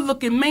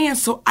good-looking man,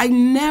 so I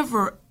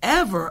never,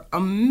 ever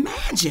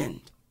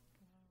imagined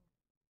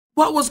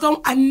what was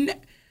going on.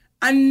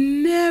 I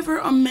never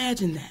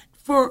imagined that.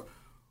 For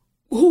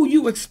who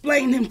you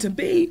explained him to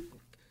be,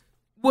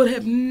 would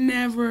have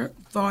never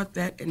thought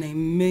that in a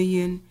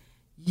million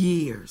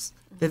years,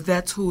 that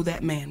that's who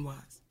that man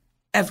was,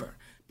 ever.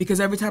 Because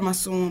every time I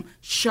saw him,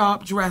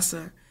 sharp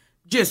dresser,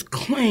 just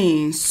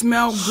clean,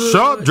 smell good.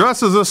 Sharp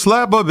dresser's a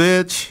slapper,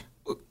 bitch.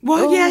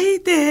 Well, yeah, he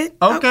did.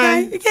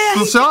 Okay. Yeah,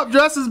 so sharp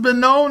dresser's been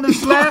known to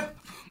slap.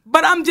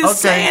 But I'm just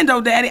saying,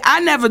 though, Daddy, I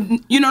never,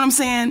 you know what I'm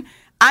saying?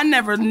 I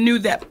never knew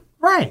that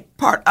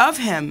part of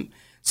him.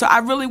 So I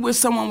really wish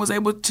someone was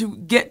able to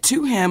get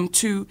to him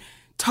to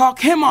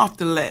talk him off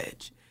the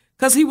ledge,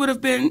 because he would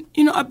have been,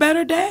 a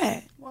better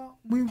dad. Well,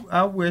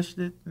 I wished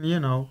it,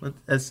 but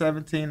at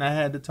 17, I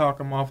had to talk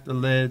him off the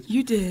ledge.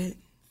 You did.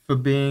 For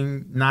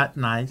being not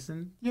nice,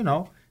 and,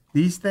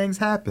 these things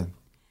happen.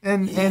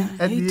 And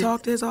he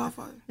talked his off.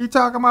 He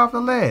talked him off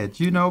the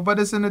ledge, but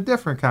it's in a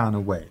different kind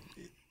of way.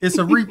 It's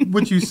a reap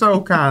what you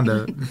sow kind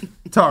of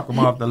talk him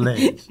off the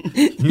ledge.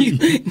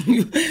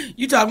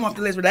 You talk him off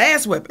the ledge with an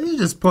ass whipping. You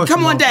just push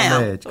him off the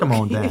ledge. Come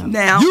on down.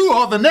 Now. You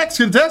are the next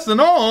contestant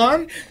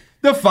on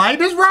The Fight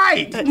Is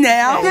Right.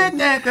 Now.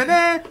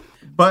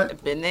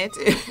 But been there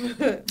too.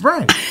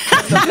 Right.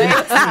 Because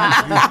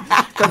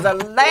the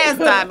last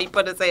time he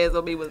put his hands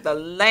on me was the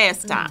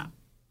last time.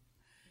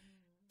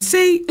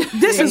 See,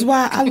 this is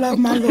why I love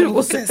my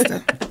little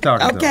sister.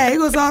 Okay,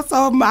 who was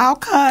also my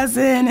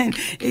cousin and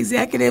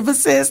executive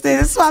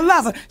assistant. So I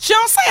love her. She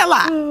don't say a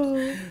lot.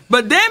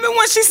 But damn it,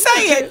 when she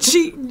say it,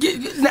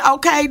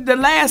 the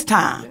last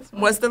time.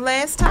 Was the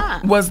last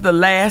time. Was the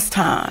last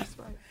time.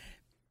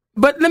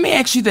 But let me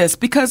ask you this,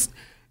 because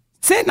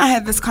Sid and I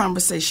had this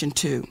conversation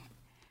too.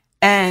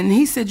 And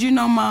he said,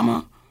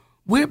 Mama,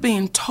 we're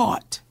being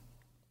taught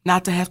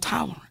not to have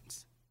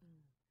tolerance.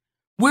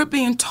 We're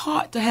being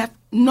taught to have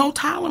no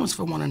tolerance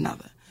for one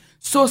another.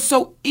 So it's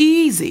so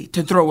easy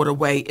to throw it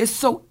away. It's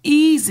so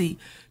easy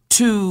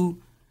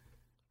to,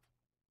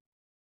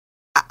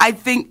 I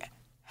think,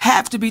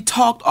 have to be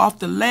talked off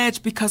the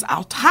ledge because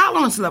our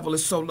tolerance level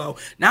is so low.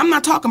 Now, I'm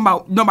not talking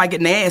about nobody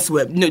getting their ass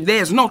whipped. No,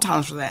 there's no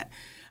tolerance for that.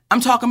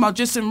 I'm talking about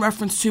just in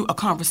reference to a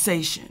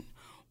conversation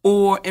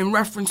or in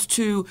reference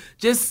to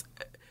just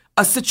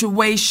a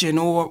situation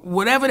or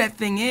whatever that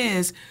thing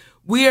is,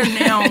 we are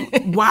now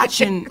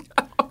watching.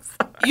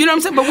 You know what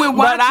I'm saying? But we're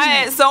watching. But I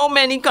had so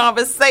many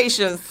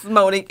conversations,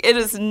 Monique. It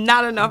is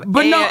not enough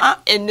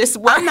in this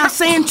world. I'm not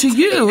saying to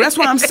you. That's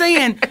what I'm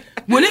saying.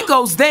 When it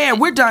goes there,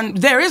 we're done.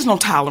 There is no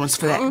tolerance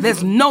for that.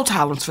 There's no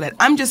tolerance for that.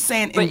 I'm just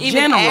saying but in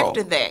even general.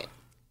 after that,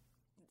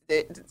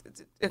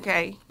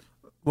 okay.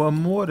 Well,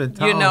 more than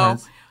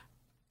tolerance,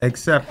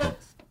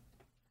 acceptance.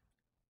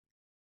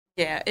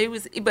 Yeah, it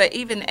was. But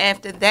even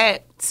after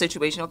that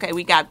situation, okay,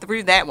 we got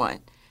through that one.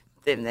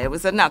 Then there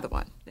was another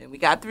one. Then we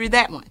got through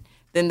that one.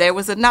 Then there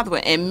was another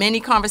one, and many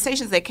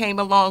conversations that came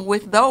along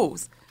with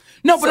those.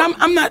 No, but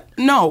I'm not.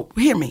 No,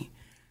 hear me.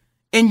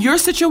 In your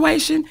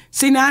situation,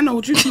 see, now I know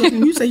what you're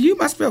looking. You say you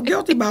must feel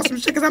guilty about some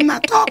shit because I'm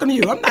not talking to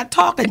you. I'm not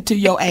talking to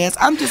your ass.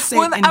 I'm just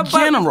saying in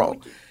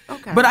general.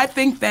 Okay. But I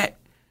think that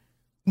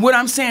what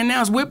I'm saying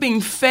now is we're being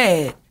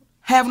fed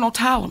have no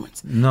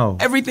tolerance. No.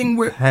 Everything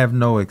we're have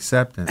no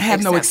acceptance.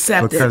 Have no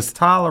acceptance. Because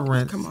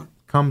tolerance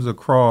comes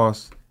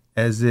across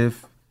as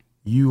if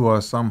you are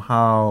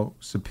somehow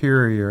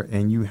superior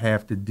and you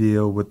have to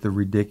deal with the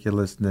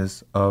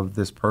ridiculousness of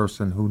this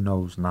person who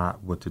knows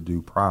not what to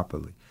do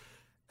properly.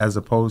 As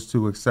opposed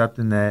to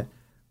accepting that,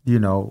 you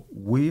know,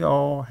 we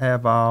all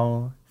have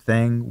our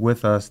thing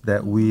with us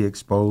that we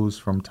expose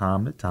from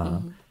time to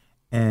time.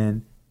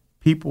 And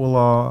people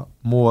are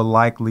more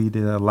likely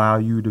to allow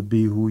you to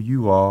be who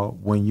you are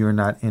when you're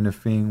not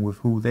interfering with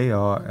who they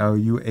are. Are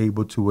you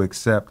able to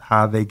accept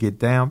how they get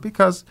down?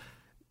 Because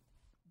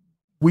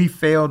we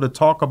fail to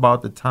talk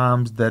about the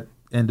times that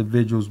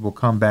individuals will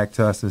come back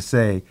to us and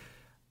say,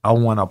 I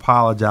want to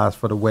apologize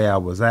for the way I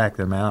was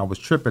acting, man. I was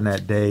tripping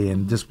that day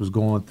and just was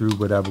going through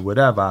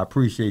whatever. I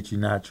appreciate you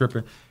not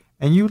tripping.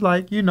 And you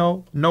like, you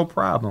know, no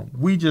problem.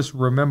 We just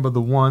remember the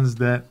ones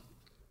that,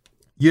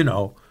 you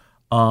know,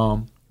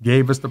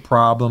 gave us the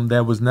problem.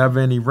 There was never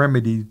any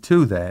remedy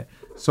to that.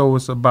 So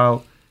it's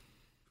about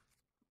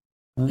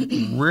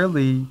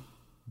really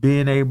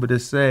being able to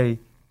say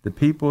the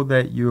people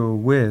that you're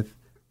with,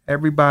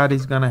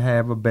 everybody's going to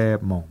have a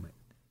bad moment.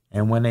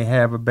 And when they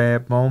have a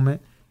bad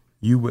moment,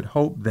 you would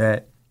hope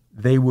that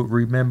they would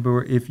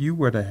remember if you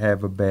were to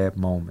have a bad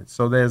moment.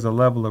 So there's a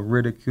level of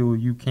ridicule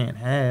you can't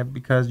have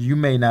because you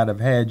may not have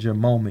had your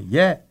moment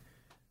yet.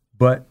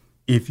 But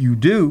if you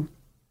do,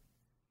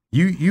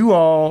 you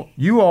all,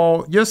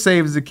 your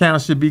savings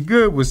account should be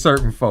good with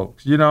certain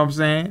folks. You know what I'm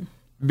saying?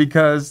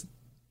 Because,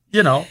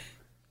 you know,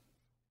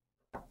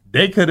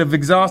 they could have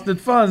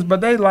exhausted funds, but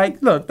they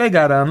like, look, they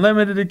got an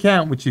unlimited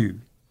account with you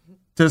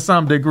to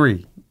some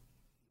degree.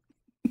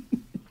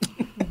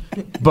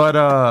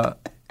 But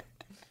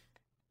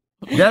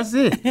that's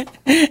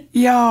it.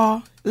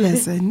 Y'all,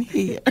 listen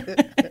here.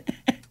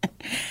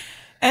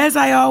 As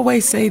I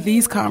always say,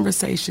 these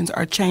conversations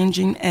are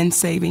changing and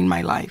saving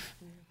my life.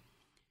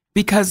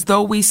 Because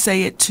though we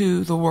say it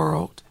to the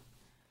world,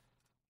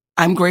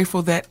 I'm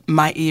grateful that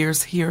my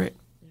ears hear it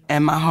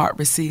and my heart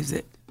receives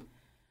it.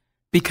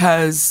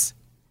 Because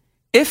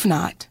if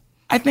not,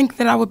 I think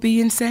that I would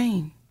be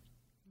insane.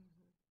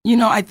 You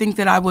know, I think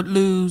that I would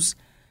lose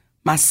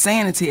my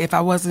sanity if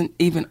I wasn't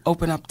even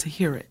open up to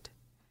hear it.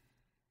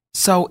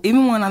 So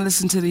even when I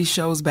listen to these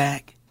shows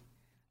back,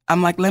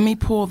 I'm like, let me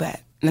pull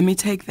that. Let me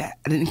take that.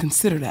 I didn't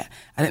consider that.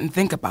 I didn't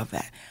think about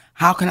that.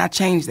 How can I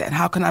change that?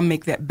 How can I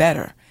make that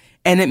better?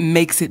 And it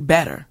makes it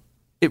better.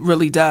 It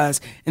really does.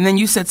 And then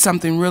you said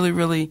something really,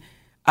 really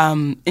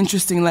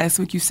interesting last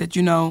week. You said,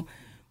 you know,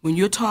 when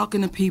you're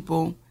talking to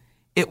people,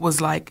 it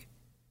was like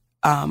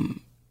they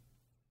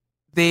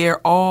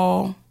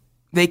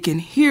can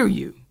hear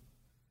you.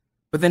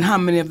 But then how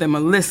many of them are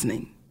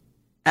listening?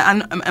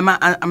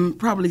 I'm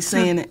probably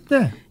saying it.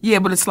 Yeah,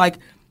 but it's like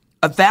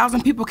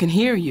 1,000 people can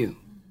hear you,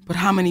 but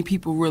how many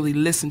people really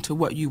listen to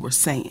what you were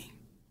saying?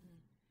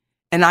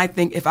 And I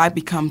think if I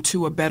become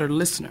a better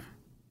listener,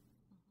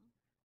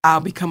 I'll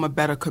become a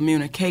better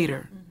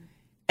communicator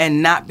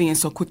and not being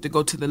so quick to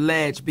go to the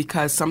ledge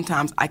because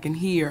sometimes I can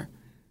hear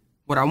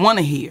what I want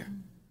to hear.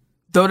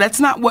 Though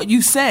that's not what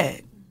you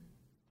said,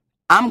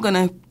 I'm going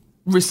to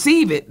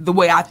receive it the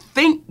way I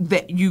think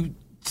that you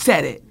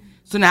said it.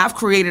 So now I've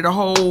created a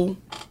whole...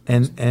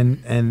 And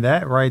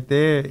that right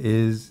there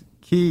is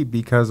key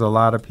because a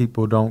lot of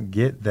people don't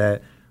get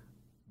that.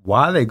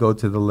 Why they go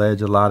to the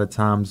ledge a lot of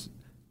times,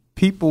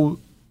 people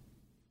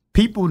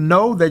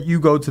know that you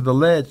go to the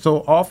ledge, so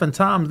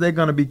oftentimes they're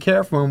going to be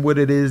careful in what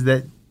it is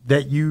that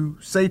you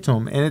say to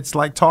them. And it's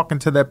like talking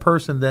to that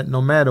person that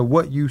no matter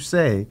what you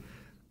say,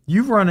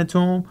 you run into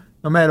them,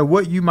 no matter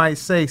what you might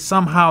say,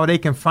 somehow they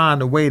can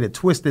find a way to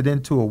twist it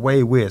into a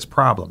way where it's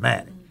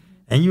problematic.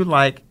 And you're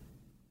like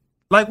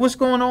what's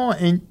going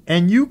on?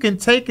 And you can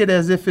take it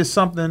as if it's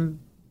something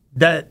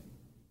that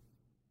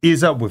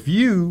is up with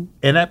you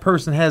and that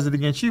person has it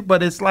against you,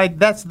 but it's like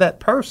that's that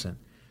person.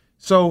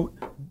 So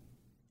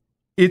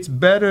it's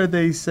better,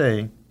 they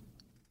say,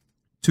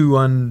 to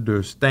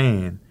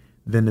understand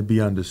than to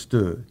be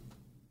understood.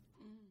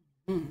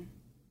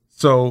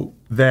 So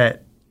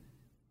that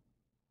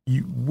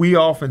we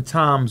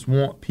oftentimes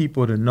want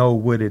people to know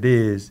what it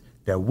is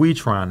that we're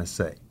trying to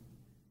say.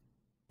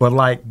 But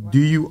like, do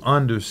you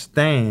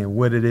understand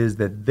what it is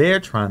that they're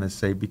trying to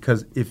say?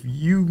 Because if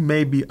you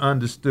maybe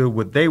understood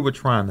what they were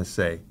trying to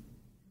say,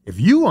 if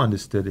you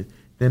understood it,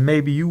 then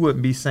maybe you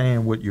wouldn't be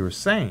saying what you're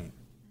saying.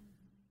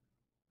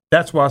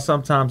 That's why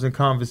sometimes in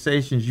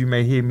conversations you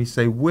may hear me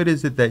say, what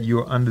is it that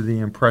you're under the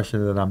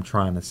impression that I'm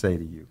trying to say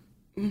to you?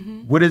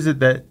 Mm-hmm. What is it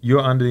that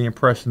you're under the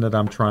impression that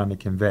I'm trying to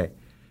convey?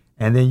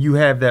 And then you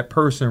have that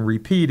person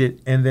repeat it,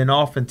 and then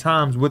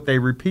oftentimes what they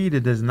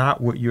repeated is not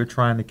what you're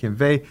trying to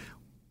convey.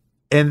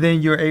 And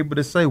then you're able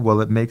to say,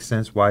 well, it makes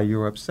sense why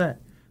you're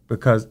upset.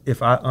 Because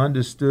if I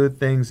understood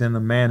things in the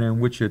manner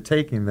in which you're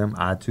taking them,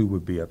 I too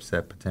would be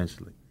upset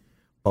potentially.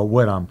 But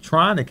what I'm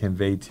trying to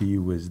convey to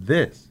you is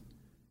this.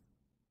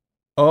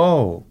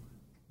 Oh,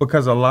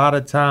 because a lot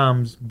of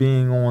times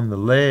being on the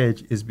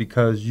ledge is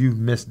because you've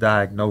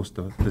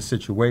misdiagnosed the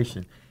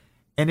situation.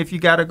 And if you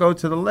got to go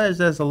to the ledge,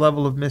 there's a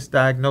level of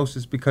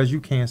misdiagnosis because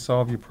you can't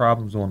solve your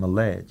problems on the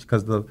ledge.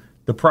 Because the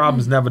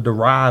problems never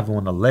derive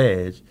on the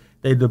ledge.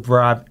 They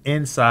derive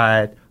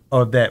inside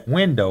of that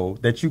window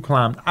that you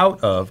climbed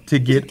out of to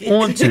get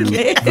onto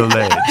the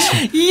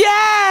ledge.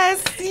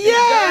 Yes,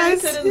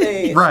 yes. To the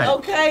ledge. Right.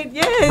 Okay,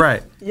 yes.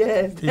 Right.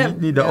 Yes. You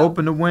need to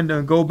open the window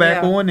and go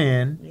back on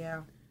in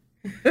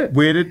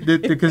where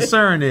the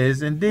concern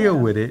is and deal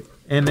with it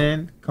and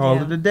then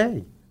call it a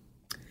day.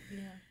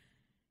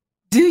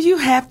 Do you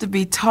have to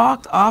be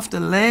talked off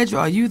the ledge, or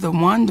are you the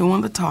one doing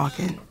the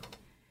talking?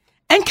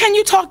 And can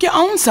you talk your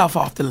own self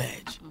off the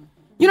ledge?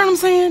 You know what I'm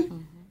saying? Mm-hmm.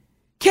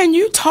 Can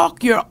you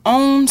talk your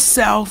own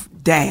self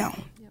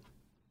down? Yep.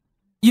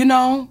 You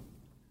know,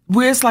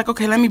 where it's like,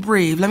 okay, let me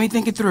breathe. Let me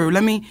think it through.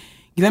 Let me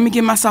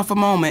give myself a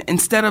moment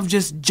instead of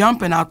just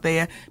jumping out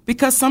there.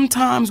 Because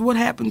sometimes what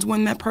happens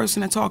when that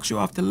person that talks you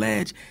off the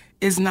ledge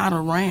is not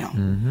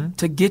around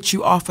to get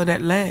you off of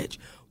that ledge?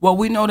 Well,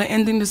 we know the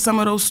ending to some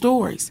of those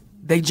stories.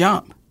 They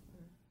jump.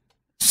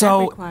 So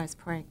that requires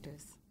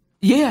practice.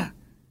 Yeah.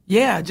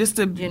 Just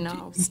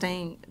to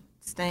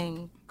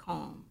staying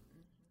calm.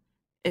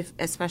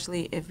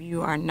 Especially if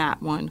you are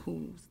not one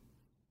who's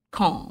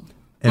calm.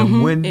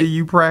 And when do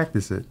you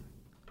practice it?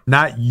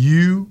 Not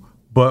you,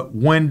 but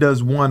when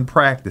does one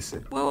practice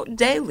it? Well,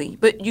 daily.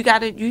 But you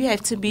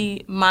have to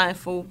be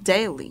mindful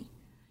daily.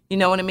 You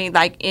know what I mean?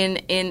 Like in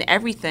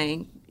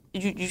everything,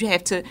 you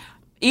have to.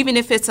 Even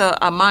if it's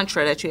a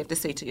mantra that you have to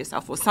say to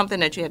yourself or something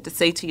that you have to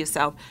say to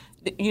yourself,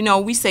 you know,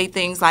 we say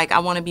things like, I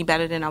want to be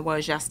better than I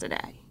was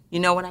yesterday. You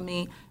know what I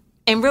mean?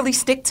 And really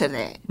stick to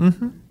that.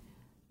 Mm-hmm.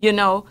 You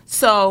know,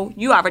 so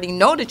you already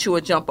know that you're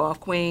a jump off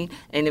queen.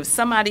 And if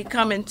somebody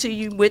coming to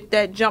you with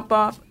that jump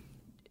off,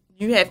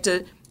 you have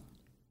to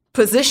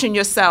position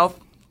yourself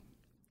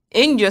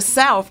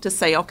to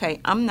say, okay,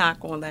 I'm not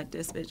going to let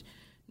this bitch.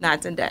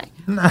 Not today.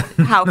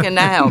 How can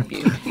I help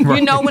you? Right.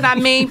 You know what I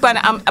mean? But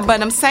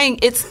I'm saying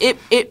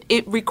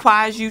it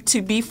requires you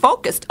to be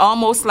focused,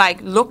 almost like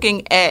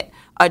looking at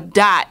a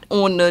dot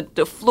on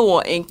the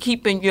floor and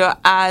keeping your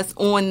eyes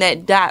on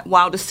that dot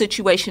while the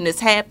situation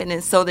is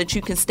happening, so that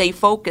you can stay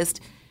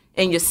focused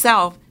in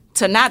yourself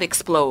to not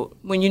explode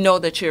when you know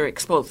that you're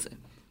explosive.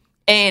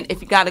 And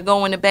if you got to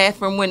go in the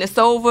bathroom when it's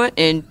over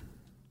and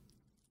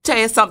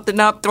tear something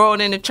up, throw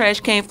it in the trash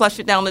can, flush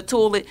it down the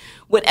toilet,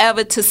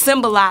 whatever, to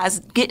symbolize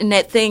getting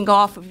that thing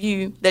off of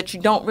you that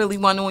you don't really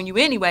want on you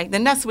anyway,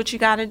 then that's what you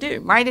got to do.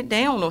 Write it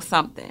down or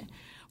something.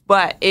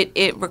 But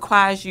it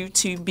requires you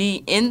to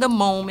be in the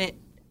moment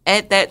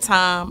at that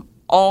time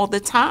all the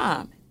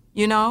time,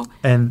 you know?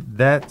 And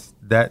that's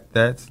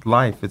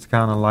life. It's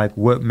kind of like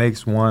what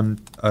makes one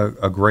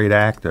a great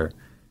actor.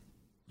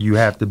 You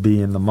have to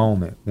be in the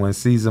moment. When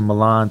Cesar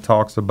Millan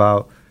talks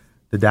about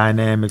the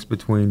dynamics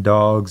between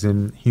dogs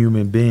and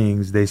human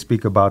beings, they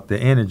speak about the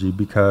energy,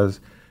 because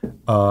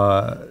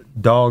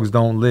dogs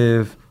don't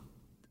live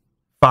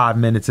 5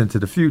 minutes into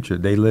the future.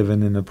 They live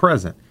in the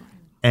present.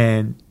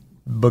 And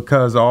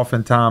because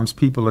oftentimes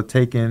people are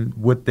taking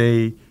what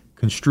they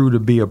construe to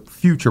be a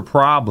future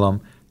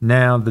problem,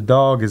 now the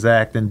dog is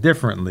acting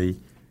differently,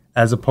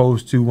 as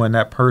opposed to when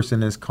that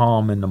person is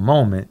calm in the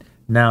moment.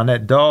 Now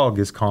that dog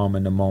is calm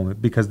in the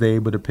moment because they're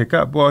able to pick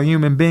up. Well,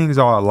 human beings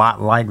are a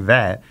lot like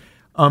that.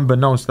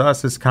 Unbeknownst to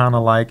us, it's kind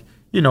of like,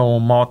 you know,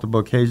 on multiple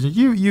occasions,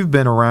 you've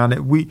been around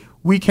it.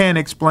 We can't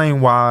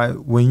explain why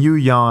when you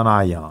yawn,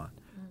 I yawn.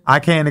 I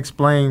can't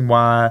explain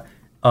why,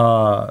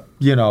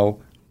 you know,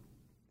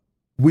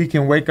 we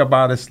can wake up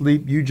out of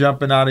sleep, you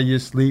jumping out of your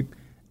sleep,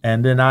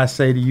 and then I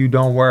say to you,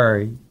 don't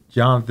worry,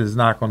 Jonathan's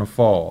not going to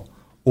fall.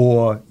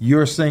 Or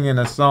you're singing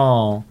a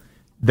song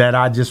that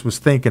I just was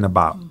thinking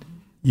about.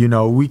 You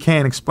know, we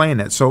can't explain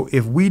that. So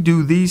if we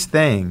do these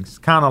things,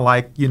 kind of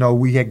like, you know,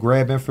 we had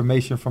grab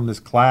information from this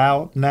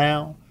cloud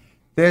now,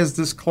 there's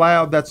this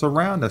cloud that's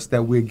around us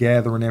that we're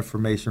gathering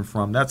information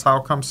from. That's how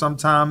come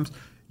sometimes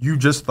you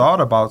just thought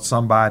about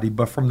somebody,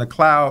 but from the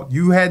cloud,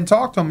 you hadn't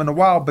talked to them in a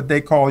while, but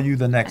they call you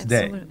the next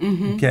day.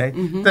 Okay?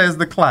 There's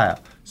the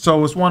cloud.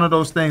 So it's one of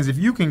those things. If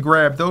you can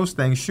grab those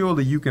things,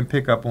 surely you can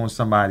pick up on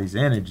somebody's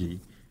energy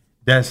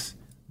that's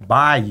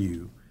by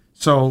you.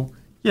 So,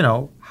 you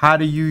know, how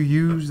do you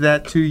use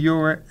that to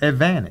your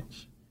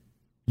advantage?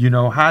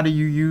 How do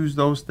you use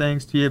those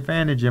things to your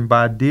advantage? And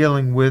by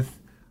dealing with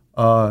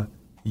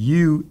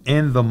you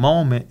in the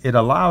moment, it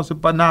allows it.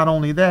 But not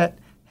only that,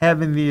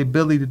 having the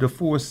ability to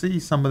foresee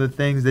some of the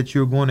things that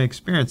you're going to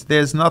experience.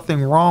 There's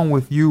nothing wrong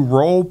with you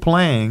role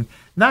playing,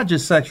 not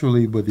just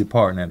sexually with your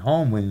partner at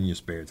home when in your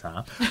spare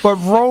time, but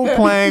role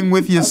playing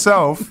with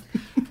yourself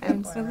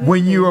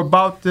when you're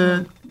about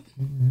to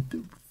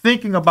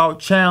thinking about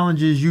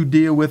challenges you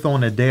deal with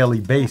on a daily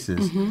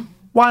basis.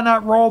 Why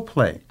not role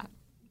play?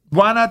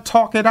 Why not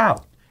talk it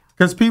out?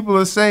 Because people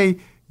will say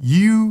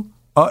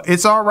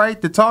it's all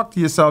right to talk to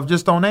yourself,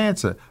 just don't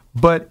answer.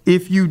 But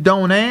if you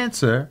don't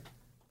answer,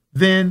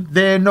 then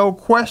there are no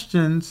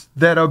questions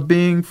that are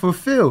being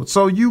fulfilled.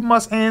 So you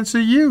must answer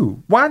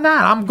you. Why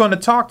not? I'm going to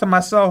talk to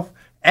myself,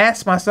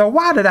 ask myself,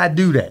 why did I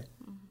do that?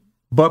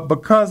 But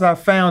because I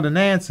found an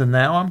answer,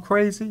 now I'm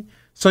crazy.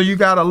 So you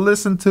got to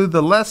listen to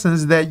the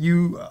lessons that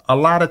you a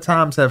lot of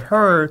times have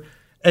heard,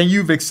 and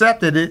you've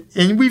accepted it.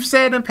 And we've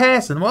said in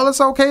passing, well, it's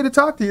okay to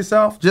talk to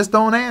yourself, just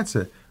don't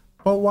answer.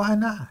 But why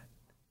not?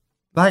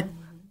 Like,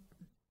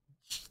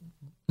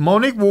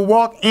 Monique will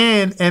walk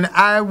in and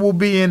I will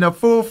be in a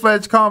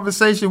full-fledged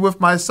conversation with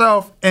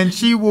myself, and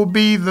she will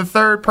be the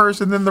third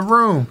person in the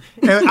room.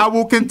 And I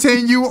will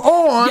continue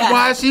on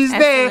while she's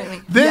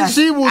there. Then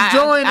she will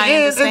join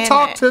in and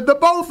talk to the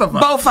both of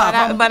us.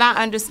 But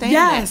I understand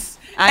that.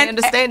 I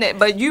understand that.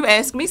 But you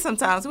ask me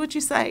sometimes, what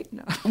you say?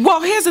 No.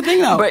 Well, here's the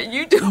thing, though. But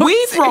you do.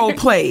 We've role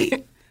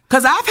played.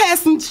 Because I've had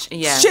some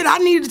shit I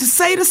needed to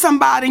say to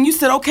somebody, and you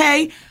said,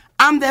 okay,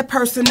 I'm that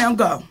person, now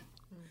go.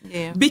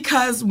 Yeah.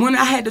 Because when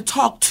I had to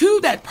talk to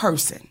that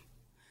person,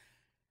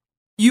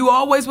 you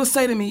always would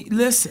say to me,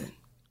 listen,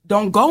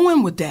 don't go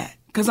in with that,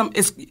 because then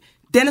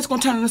it's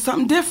going to turn into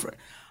something different.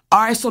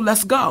 All right, so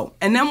let's go.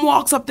 And them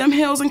walks up them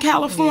hills in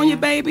California,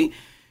 baby,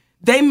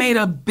 they made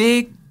a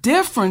big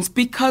difference,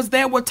 because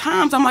there were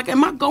times I'm like,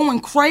 am I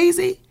going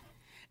crazy?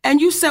 And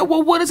you said,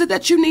 well, what is it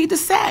that you need to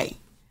say?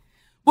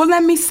 Well,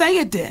 let me say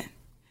it then.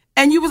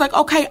 And you was like,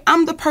 okay,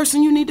 I'm the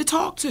person you need to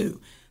talk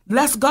to.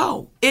 Let's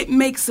go. It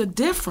makes a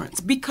difference,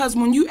 because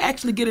when you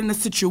actually get in a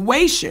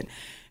situation,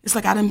 it's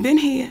like, I done been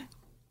here.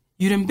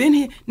 You done been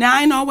here. Now,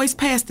 I ain't always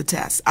passed the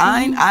test.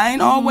 I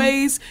ain't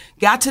always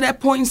got to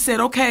that point and said,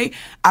 okay,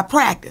 I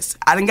practice.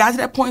 I done got to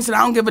that point and said, I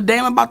don't give a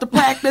damn about the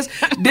practice.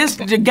 This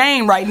is your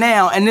game right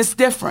now, and it's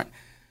different.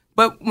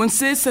 But when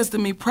Sid says to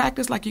me,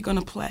 practice like you're going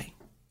to play,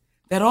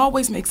 that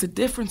always makes a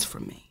difference for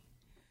me.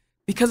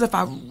 Because if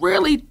I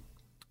really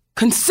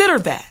consider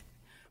that,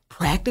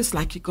 practice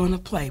like you're going to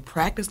play.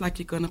 Practice like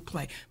you're going to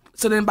play.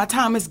 So then by the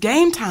time it's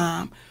game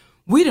time,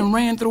 we done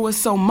ran through it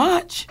so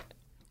much,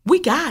 we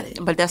got it.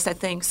 But that's that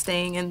thing,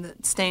 staying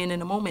in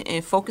the moment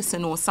and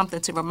focusing on something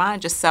to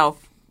remind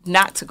yourself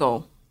not to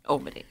go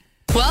over there.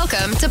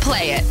 Welcome to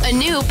Play It, a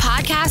new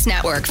podcast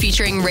network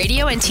featuring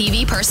radio and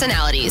TV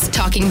personalities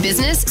talking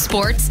business,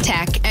 sports,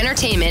 tech,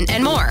 entertainment,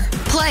 and more.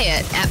 Play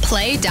it at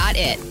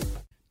play.it.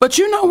 But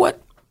you know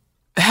what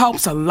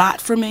helps a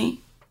lot for me?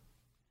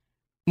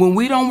 When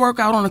we don't work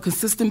out on a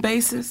consistent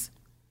basis,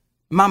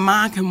 my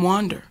mind can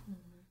wander,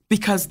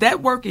 because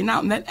that working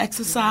out and that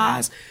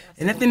exercise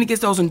and that thing that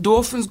gets those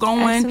endorphins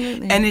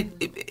going, and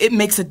it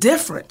makes a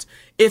difference.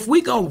 If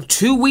we go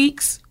 2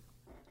 weeks,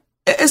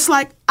 it's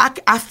like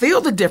I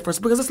feel the difference,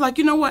 because it's like,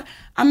 you know what?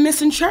 I'm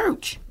missing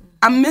church.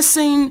 I'm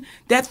missing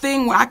that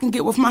thing where I can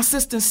get with my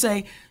sister and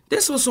say,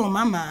 this was on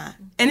my mind.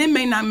 And it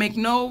may not make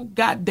no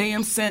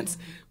goddamn sense.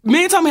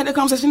 Me and Tommy had that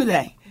conversation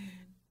today.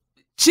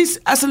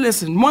 I said,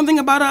 listen, one thing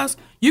about us,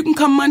 you can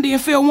come Monday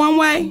and feel one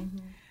way.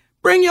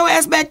 Bring your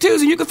ass back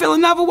Tuesday and you can feel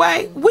another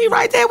way. We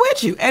right there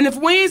with you. And if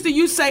Wednesday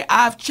you say,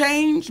 I've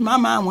changed my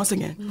mind once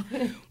again,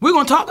 we're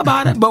going to talk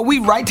about it, but we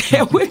right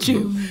there with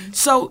you.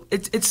 So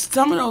it's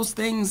some of those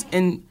things.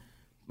 And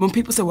when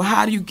people say, well,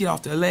 how do you get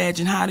off the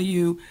ledge, and how do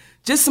you,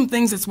 just some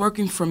things that's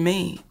working for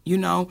me,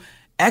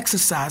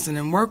 exercising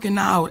and working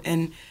out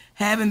and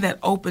having that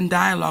open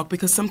dialogue,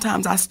 because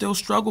sometimes I still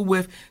struggle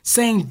with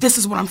saying, this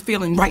is what I'm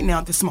feeling right now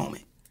at this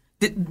moment.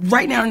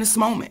 Right now in this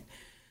moment.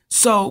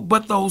 So,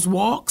 but those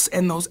walks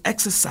and those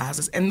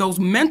exercises and those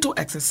mental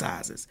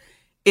exercises,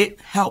 it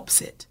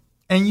helps it.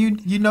 And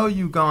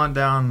you've gone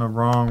down the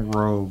wrong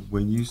road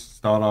when you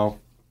start off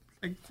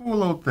like cool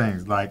little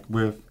things like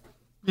with,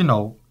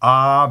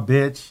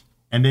 bitch,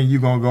 and then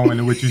you're going to go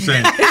into what you're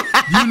saying.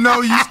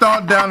 You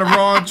start down the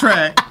wrong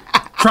track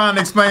trying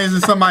to explain to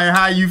somebody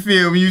how you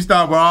feel when you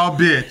start with,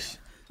 bitch.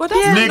 Well,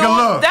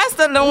 that's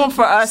the norm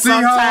for us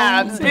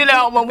sometimes,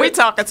 when we're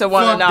talking to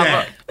one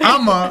another.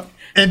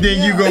 And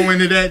then you go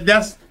into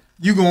that.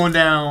 You going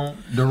down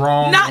the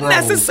wrong Not road.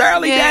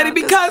 Necessarily, Daddy,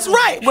 because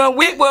when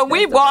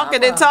we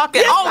walking and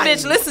talking,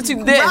 bitch, listen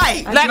to this.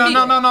 Right. No.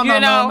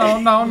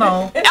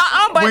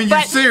 When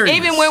you're serious.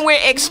 Even when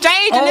we're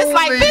exchanging, it's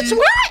like, bitch,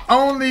 what?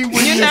 Only when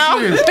you're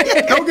serious.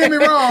 Don't get me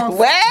wrong.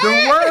 What?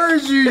 The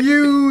words you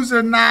use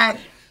are not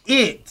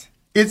it.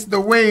 It's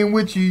the way in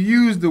which you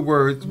use the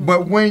words.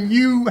 But when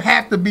you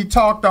have to be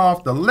talked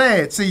off the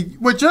ledge, see,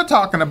 what you're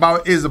talking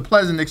about is a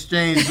pleasant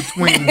exchange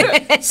between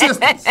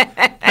sisters.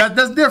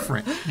 That's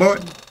different.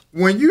 But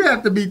when you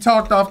have to be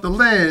talked off the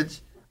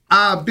ledge,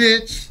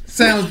 bitch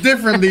sounds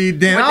differently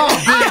than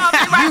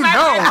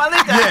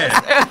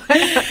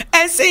bitch.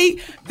 And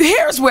see,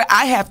 here's where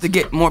I have to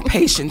get more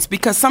patience,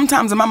 because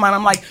sometimes in my mind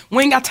I'm like,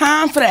 we ain't got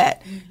time for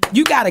that.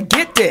 You gotta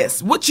get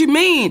this. What you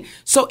mean?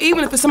 So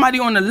even if it's somebody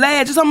on the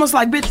ledge, it's almost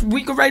like, bitch,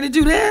 we get ready to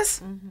do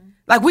this.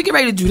 Like, we get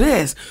ready to do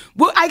this.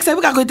 Well, I say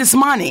we gotta get this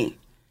money,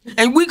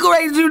 and we get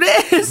ready to do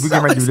this. We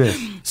get ready to do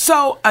this.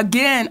 So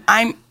again,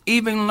 I'm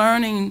even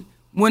learning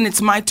when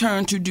it's my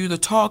turn to do the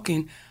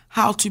talking,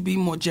 how to be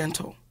more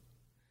gentle,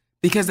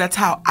 because that's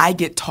how I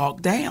get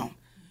talked down.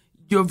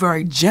 You're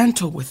very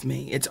gentle with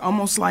me. It's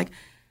almost like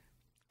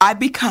I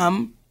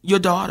become your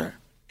daughter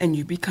and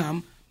you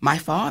become my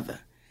father.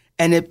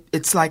 And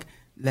it's like,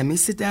 let me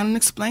sit down and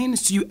explain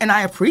this to you. And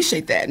I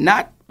appreciate that,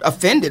 not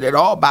offended at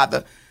all by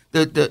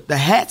the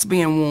hats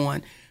being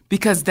worn,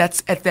 because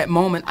that's at that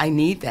moment I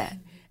need that.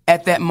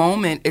 At that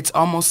moment, it's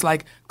almost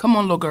like, come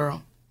on, little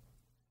girl,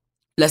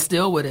 let's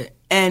deal with it.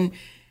 And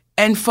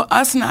for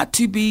us not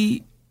to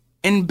be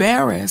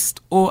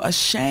embarrassed or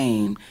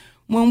ashamed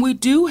when we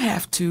do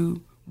have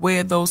to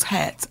wear those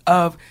hats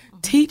of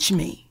teach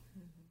me.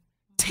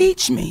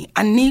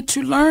 I need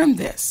to learn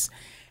this.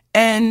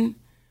 And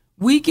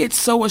we get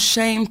so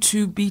ashamed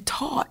to be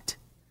taught.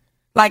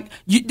 Like,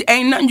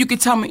 ain't nothing you can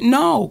tell me.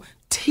 No,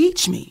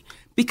 teach me.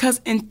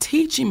 Because in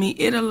teaching me,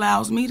 it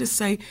allows me to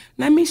say,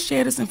 let me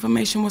share this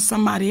information with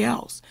somebody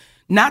else.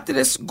 Not that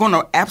it's going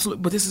to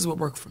absolutely, but this is what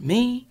worked for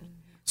me.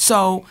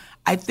 So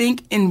I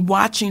think in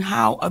watching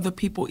how other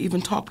people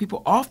even talk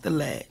people off the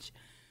ledge,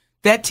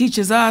 that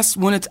teaches us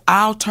when it's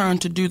our turn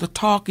to do the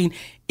talking,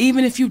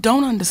 even if you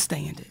don't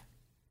understand it.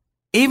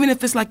 Even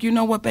if it's like, you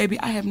know what, baby,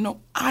 I have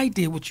no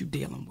idea what you're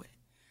dealing with.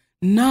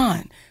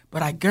 None.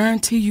 But I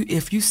guarantee you,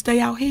 if you stay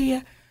out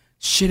here,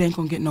 shit ain't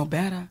going to get no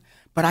better.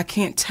 But I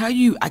can't tell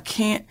you, I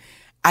can't,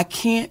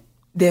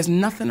 there's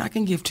nothing I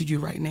can give to you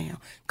right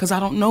now, because I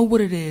don't know what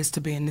it is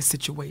to be in this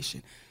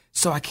situation.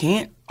 So I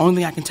can't.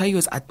 Only thing I can tell you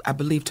is I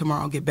believe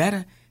tomorrow will get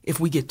better if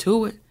we get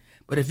to it.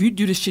 But if you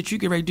do the shit you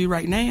get ready to do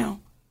right now,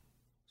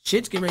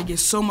 shit's getting ready to get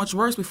so much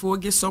worse before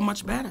it gets so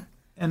much better.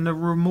 And the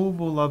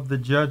removal of the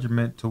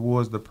judgment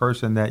towards the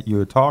person that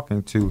you're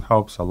talking to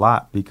helps a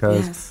lot,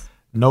 because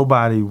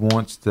nobody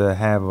wants to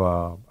have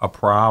a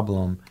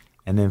problem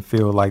and then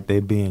feel like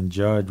they're being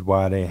judged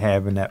while they're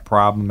having that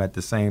problem at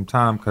the same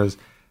time, because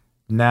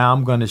now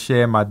I'm going to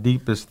share my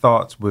deepest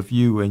thoughts with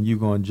you and you're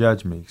going to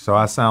judge me. So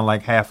I sound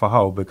like half a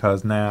hoe,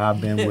 because now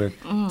I've been with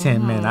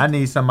 10 men. I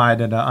need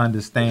somebody to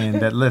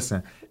understand that,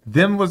 listen,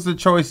 them was the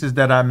choices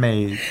that I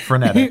made,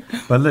 Frenetta.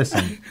 But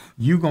listen,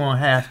 you're going to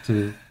have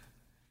to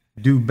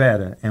do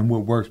better and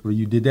what works for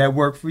you. Did that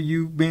work for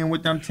you being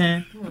with them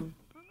 10?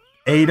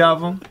 8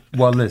 of them?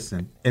 Well,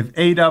 listen, if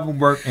 8 of them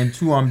worked and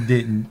 2 of them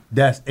didn't,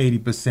 that's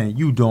 80%.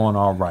 You doing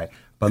all right.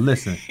 But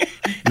listen,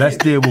 let's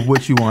deal with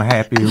what you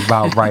unhappy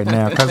about right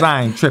now, because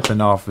I ain't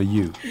tripping off of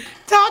you.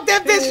 Talk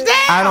that bitch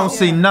down. I don't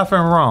see nothing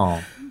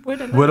wrong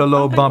with a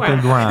little bump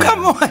and grind.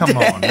 Come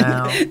on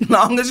now.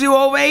 Long as you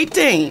over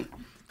 18.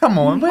 Come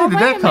on, where did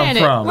that come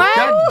from?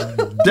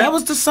 That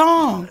was the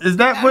song. Is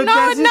that what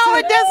that is? No,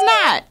 it does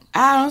not.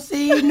 I don't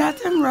see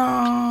nothing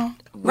wrong.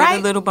 Right?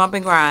 A little bump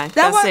and grind.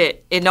 That's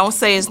it. It don't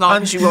say as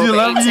long as you over 18.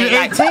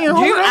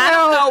 I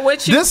don't know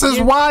what you. This is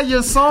why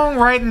your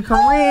songwriting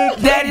career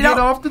can't get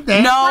off the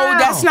damn ground.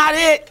 That's not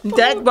it.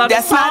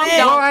 That's not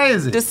it. Why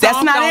is it?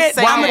 That's not it.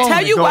 I'm gonna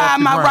tell you why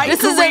my writing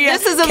career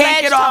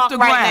can't get off the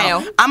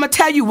ground. I'm gonna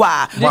tell you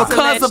why.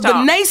 Because of the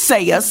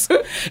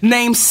naysayers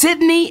named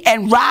Sydney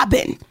and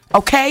Robin.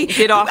 Okay?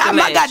 Get off the ledge.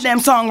 My goddamn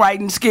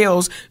songwriting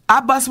skills.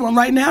 I bust one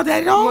right now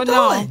that don't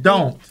do it.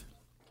 Don't.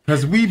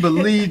 Because we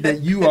believe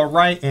that you are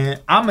right, and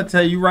I'm going to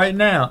tell you right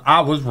now, I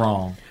was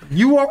wrong.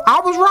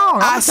 I was wrong.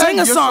 I sing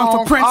a song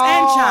for Prince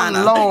and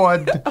China.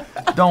 Lord,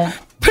 don't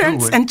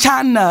Prince and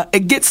China,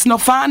 it gets no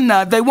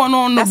finer. They went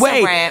on the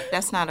way. That's a rap.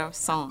 That's not a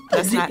song.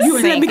 That's not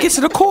you let me get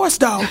to the chorus,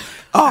 though.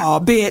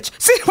 Oh, bitch.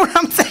 See what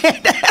I'm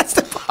saying? That's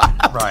the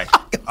part. Right.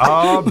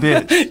 Oh,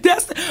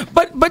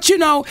 bitch. But you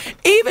know,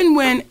 even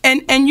when,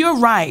 and you're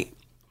right,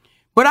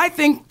 but I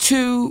think,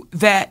 too,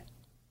 that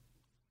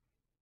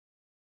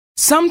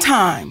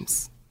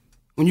sometimes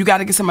when you got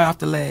to get somebody off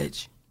the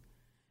ledge,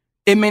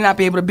 it may not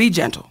be able to be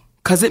gentle,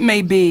 because it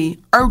may be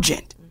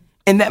urgent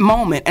in that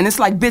moment. And it's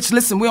like, bitch,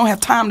 listen, we don't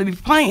have time to be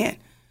playing.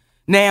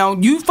 Now,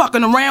 you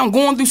fucking around,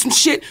 going through some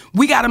shit,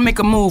 we got to make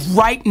a move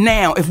right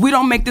now. If we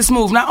don't make this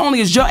move, not only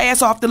is your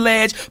ass off the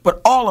ledge,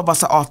 but all of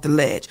us are off the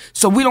ledge.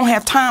 So we don't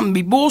have time to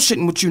be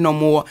bullshitting with you no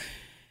more.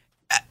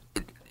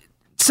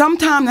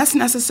 Sometimes that's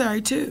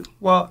necessary, too.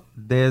 Well,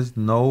 there's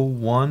no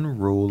one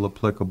rule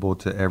applicable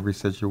to every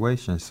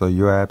situation. So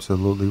you're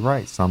absolutely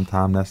right.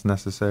 Sometimes that's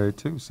necessary,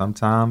 too.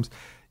 Sometimes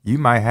you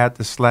might have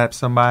to slap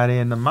somebody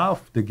in the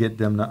mouth to get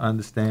them to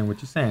understand what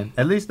you're saying.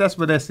 At least that's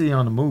what they see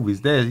on the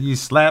movies. You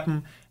slap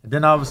them, and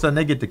then all of a sudden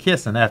they get to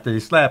kissing after they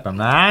slap them.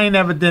 Now, I ain't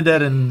never did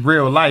that in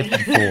real life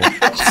before,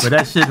 but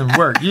that shit didn't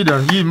work. You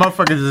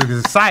motherfuckers is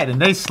excited.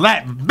 They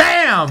slap,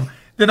 bam!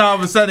 Then all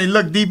of a sudden they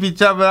look deep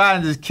each other eye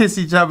and just kiss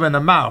each other in the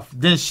mouth.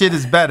 Then shit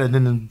is better.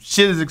 Then the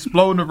shit is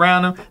exploding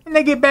around them, and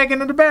they get back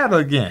into the battle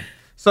again.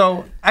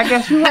 So I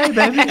guess you're right,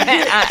 baby.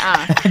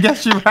 I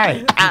guess you're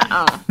right.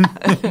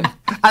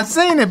 I've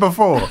seen it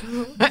before.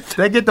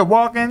 They get to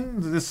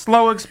walking, the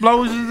slow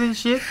explosions and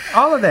shit.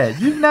 All of that.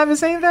 You've never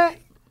seen that?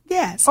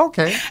 Yes.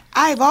 Okay.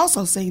 I've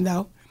also seen,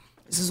 though,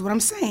 this is what I'm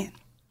saying.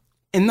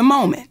 In the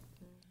moment,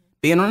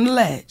 being on the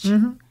ledge,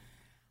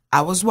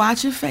 I was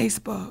watching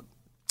Facebook.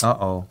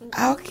 Uh-oh.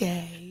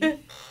 Okay.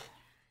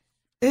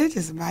 It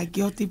is my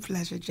guilty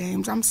pleasure,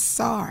 James. I'm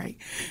sorry.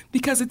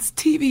 Because it's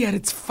TV at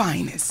its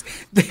finest.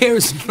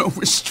 There's no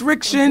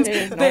restrictions.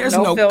 There's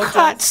no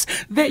cuts.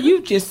 That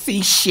you just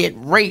see shit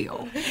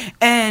real.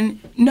 And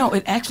no,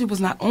 it actually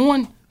was not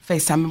on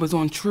FaceTime. It was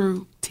on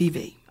True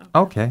TV.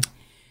 Okay.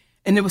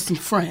 And there was some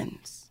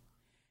friends.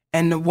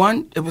 And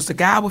it was the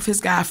guy with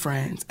his guy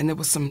friends. And there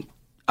was some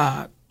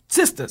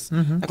sisters,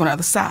 like on the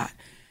other side.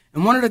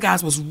 And one of the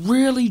guys was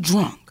really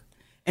drunk.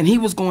 And he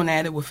was going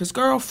at it with his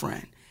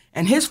girlfriend.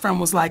 And his friend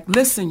was like,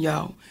 listen,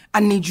 yo, I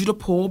need you to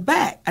pull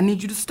back. I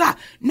need you to stop.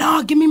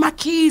 No, give me my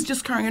keys,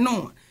 just carrying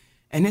on.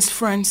 And his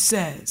friend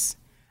says,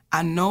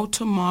 I know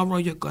tomorrow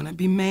you're going to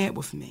be mad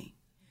with me,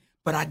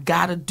 but I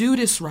got to do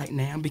this right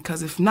now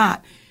because if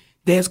not,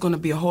 there's going to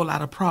be a whole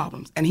lot of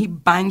problems. And he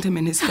banged him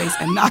in his face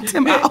and knocked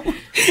him out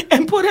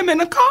and put him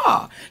in a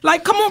car.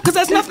 Like, come on, because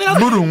there's nothing else.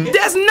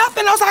 There's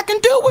nothing else I can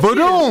do with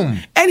you.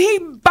 And he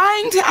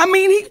banged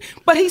him.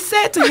 But he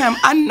said to him,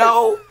 I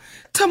know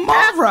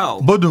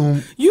tomorrow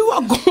you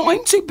are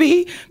going to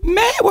be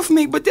mad with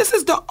me, but this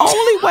is the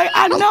only way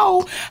I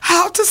know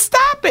how to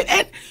stop it.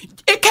 And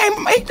it came,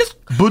 he just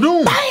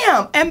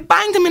bam, and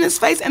banged him in his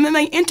face. And then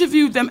they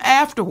interviewed them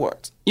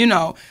afterwards. You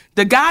know,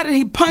 the guy that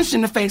he punched in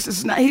the face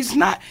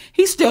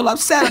he's still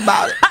upset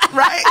about it,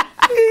 right?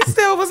 He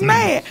still was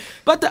mad.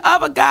 But the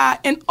other guy,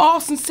 in all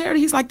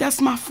sincerity, he's like,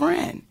 that's my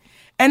friend.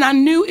 And I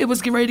knew it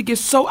was getting ready to get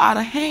so out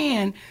of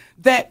hand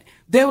that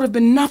there would have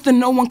been nothing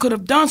no one could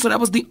have done. So that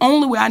was the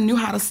only way I knew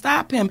how to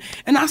stop him.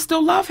 And I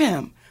still love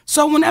him.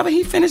 So whenever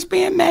he finished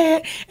being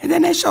mad, and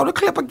then they show the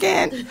clip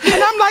again, and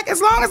I'm like, as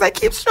long as they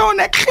keep showing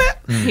that clip,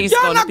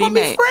 y'all not going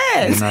to be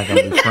friends. You're not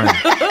going to be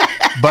friends.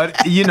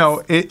 But, you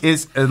know,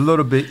 it's a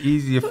little bit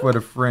easier for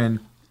the friend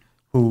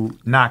who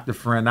knocked the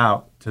friend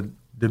out to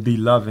be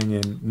loving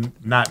and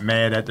not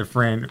mad at the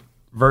friend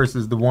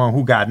versus the one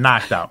who got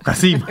knocked out.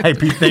 Because he might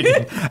be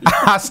thinking,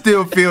 I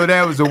still feel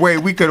that was a way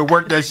we could have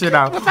worked that shit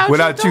out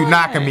without you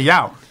knocking me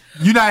out.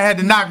 You not had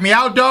to knock me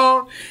out,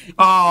 dog?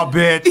 Oh,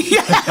 bitch.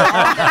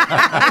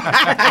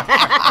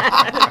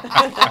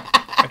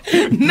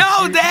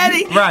 No,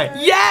 Daddy. Right.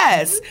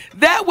 Yes,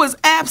 that was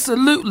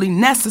absolutely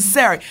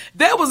necessary.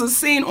 There was a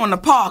scene on the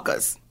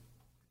Parkers.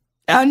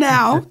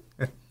 Now,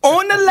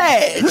 on the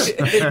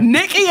ledge,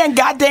 Nikki and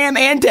goddamn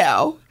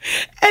Andell,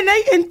 and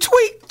they in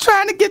Tweet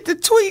trying to get the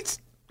Tweet's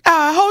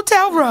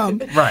hotel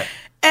room. Right.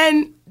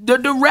 And the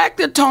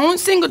director, Tone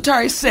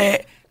Singletary,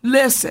 said,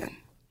 listen,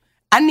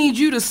 I need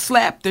you to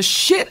slap the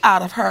shit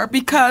out of her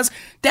because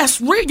that's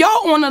real.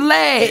 Y'all on the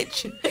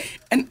ledge.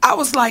 And I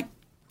was like,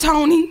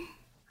 Tony,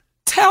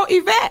 tell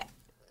Yvette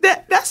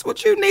that's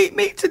what you need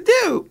me to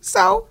do.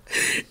 So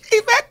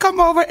Yvette come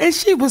over and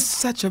she was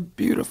such a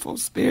beautiful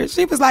spirit.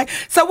 She was like,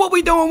 so what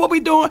we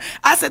doing?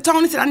 I said,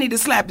 Tony said, I need to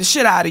slap the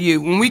shit out of you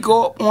when we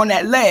go up on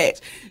that ledge.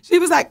 She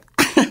was like,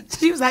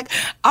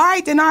 all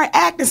right,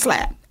 acting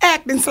slap.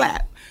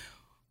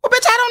 Well,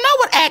 bitch, I don't know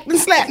what acting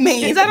slap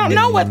means.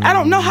 I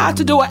don't know how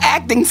to do an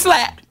acting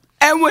slap.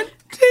 And when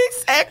she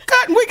said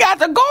cut and we got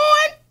to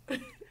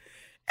going,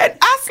 and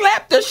I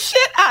slapped the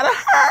shit out of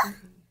her.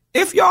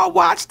 If y'all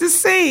watch the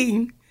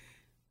scene,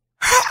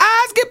 her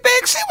eyes get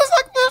big. She was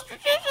like this.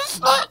 She just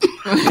slapped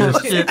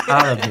the shit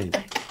out of me.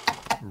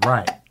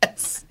 Right.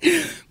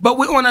 But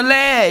we're on a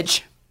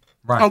ledge.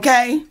 Right.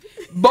 Okay?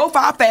 Both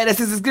our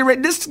fantasies is get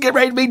ready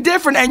to be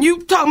different, and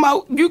you talking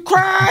about you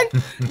crying?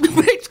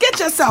 Bitch, get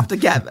yourself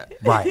together.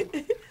 Right.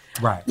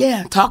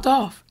 Yeah, talked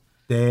off.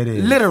 There it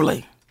is.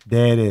 Literally.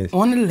 There it is.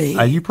 On the ledge.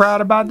 Are you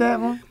proud about that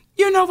one?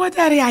 You know what,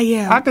 Daddy, I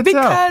am. I could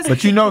tell.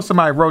 But you know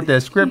somebody wrote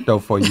that script, though,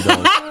 for you,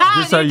 though.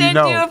 Just so you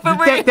know.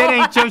 That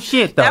ain't your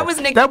shit, though. That was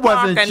Nikki Parker,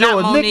 wasn't yours.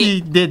 not Monique.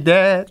 Nikki did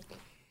that.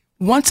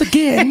 Once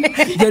again,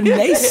 the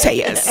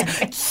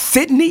naysayers,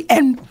 Sydney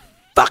and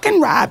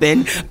fucking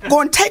Robin,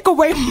 gonna take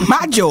away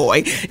my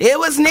joy. It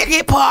was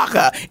Nikki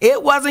Parker.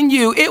 It wasn't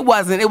you. It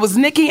wasn't. It was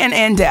Nikki and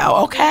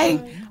Andell, okay?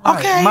 Okay.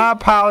 Right. My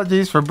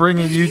apologies for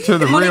bringing you to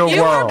the real world.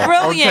 You were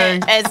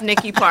brilliant okay? as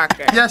Nikki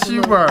Parker. Yes,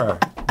 you were.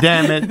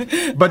 Damn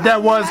it. But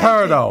that was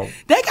her, though.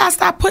 They gotta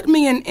stop putting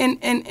me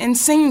in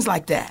scenes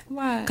like that.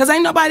 Why? Because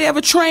ain't nobody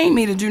ever trained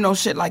me to do no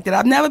shit like that.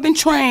 I've never been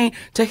trained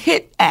to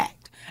hit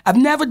act. I've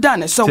never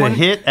done it. So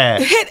hit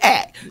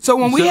act. So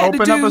when we had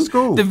to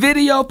do the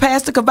video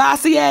Pastor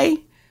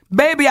Cavassier,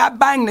 baby, I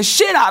banged the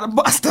shit out of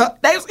Buster.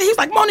 He's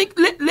like, Monique,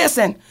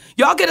 listen,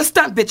 y'all get a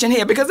stunt bitch in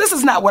here because this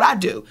is not what I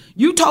do.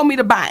 You told me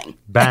to bang.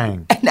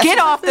 Bang. Get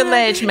off the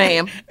ledge,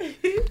 ma'am.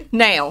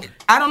 Now.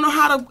 I don't know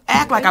how to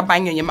act like I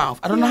bang in your mouth.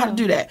 I don't know how to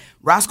do that.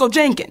 Roscoe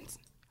Jenkins.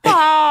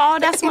 Oh,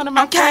 that's one of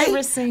my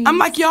favorite scenes. I'm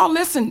like, y'all,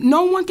 listen,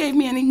 no one gave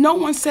me no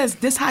one says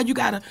this how you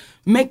gotta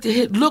make the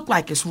hit look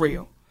like it's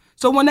real.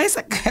 So when they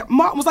said,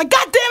 Martin was like,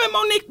 God damn it,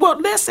 Monique. Well,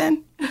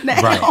 listen.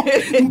 Now,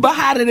 Right. but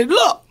how did it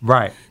look?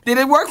 Right. Did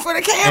it work for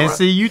the camera? And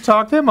see, you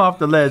talked him off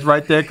the ledge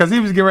right there because he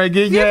was getting ready to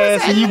get your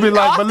ass, and you be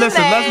like, off but the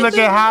listen, let's ledge. look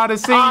at how the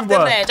scene Off the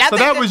was. ledge. I So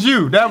think that was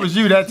you. That was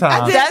you that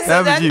time. did-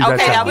 That was you that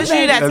okay, time. that was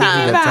you that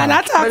time. Fine, I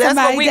talked But that's what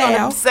somebody we're down.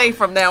 going to say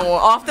from now on.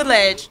 Off the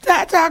ledge.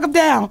 Talk them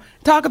down.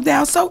 Talk them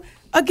down. So,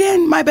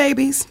 again, my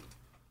babies,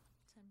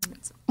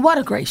 what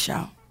a great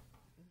show.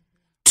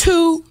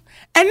 2,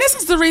 and this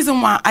is the reason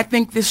why I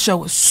think this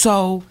show is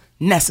so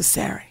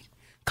necessary.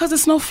 Because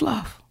it's no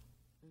fluff.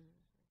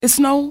 It's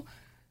no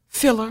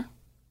filler.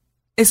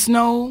 It's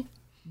no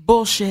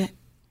bullshit.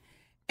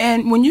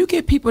 And when you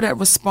get people that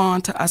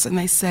respond to us and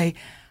they say,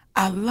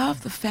 I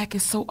love the fact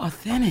it's so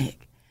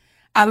authentic.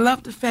 I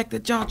love the fact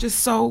that y'all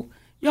just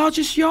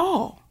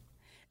y'all.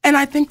 And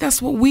I think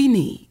that's what we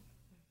need.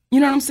 You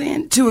know what I'm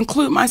saying? To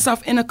include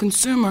myself in a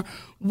consumer,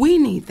 we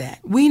need that.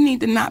 We need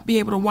to not be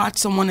able to watch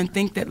someone and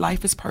think that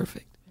life is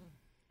perfect.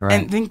 Right.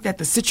 And think that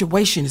the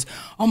situation is,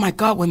 oh my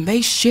God, when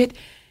they shit,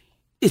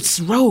 it's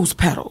rose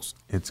petals.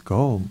 It's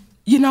gold.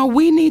 You know,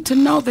 we need to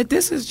know that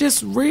this is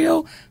just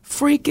real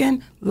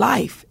freaking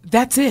life.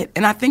 That's it.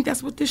 And I think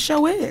that's what this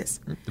show is.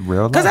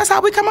 Real life. Because that's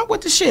how we come up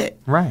with the shit.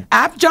 Right.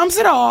 I jumps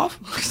it off.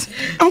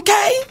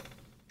 Okay?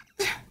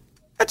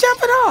 I jump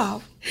it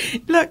off.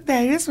 Look,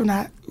 Daddy, this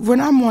when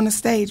I'm on the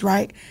stage,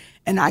 right,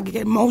 and I get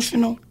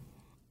emotional,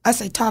 I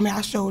say, Tommy,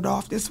 I showed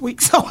off this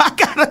week, so I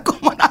gotta go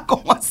when I go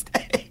on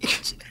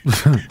stage.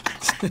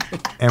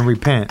 And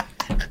repent.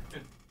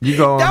 You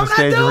go on the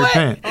stage and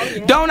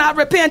repent. Don't I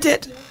repent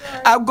it?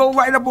 I'll go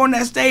right up on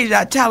that stage.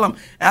 I tell them,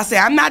 and I say,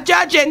 I'm not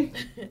judging.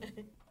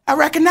 I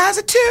recognize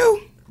it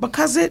too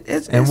because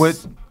it's. And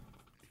what,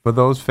 for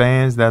those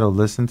fans that'll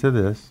listen to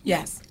this,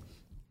 Yes.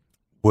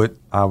 what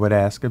I would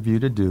ask of you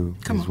to do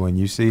is when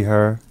you see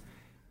her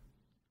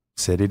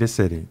city to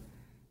city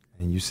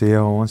and you see her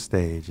on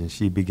stage and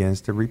she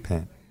begins to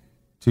repent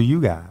to you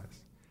guys,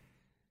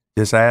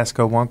 just ask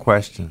her one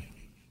question.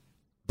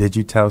 Did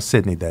you tell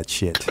Sydney that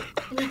shit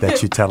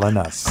that you telling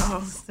us?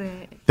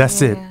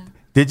 That's it.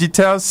 Did you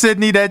tell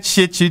Sydney that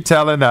shit you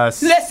telling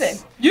us? Listen,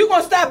 you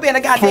gonna stop being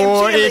a goddamn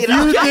For cheerleader. if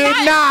you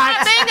did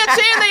not. Being a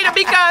cheerleader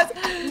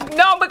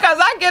because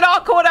I get all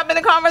caught up in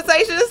the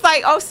conversation. It's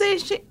like,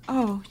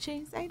 she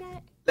didn't say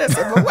that.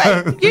 Listen, but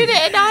wait. You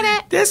didn't know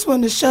that. This one,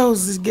 the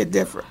shows get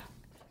different.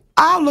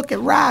 I'll look at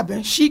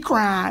Robin, she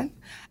crying.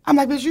 I'm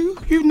like, but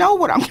you know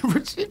what I'm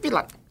gonna. She'd be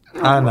like,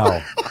 I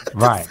know.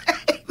 Right.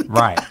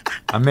 Right.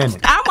 I'm in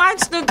it. I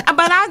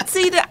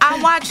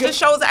watch the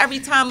shows every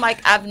time like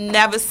I've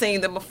never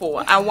seen them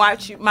before. I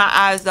watch you. My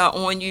eyes are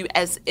on you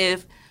as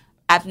if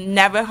I've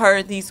never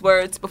heard these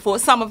words before.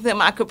 Some of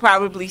them I could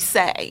probably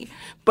say,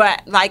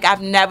 but like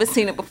I've never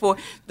seen it before.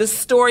 The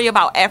story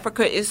about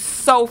Africa is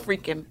so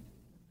freaking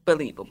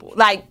believable.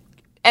 Like,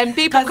 and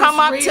people 'Cause come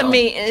up it's to real.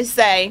 me and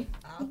say,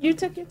 "You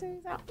took your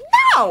titties out?"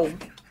 No,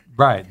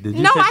 Right. Did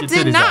you no, take I your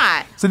did titties not.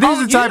 out? So these are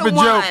the you type of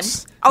one.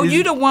 jokes. Oh, These-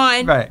 you the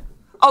one. Right.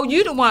 Oh,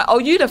 you the one. Oh,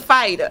 you the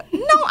fighter.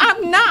 No,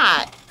 I'm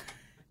not.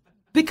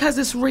 because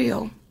it's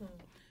real.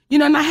 You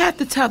know, and I had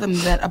to tell them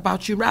that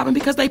about you, Robin,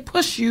 because they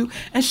push you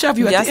and shove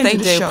you Yes, at the end they of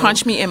the do. show.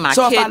 Punch me in my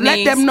So if I let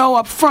kidneys. them know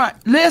up front,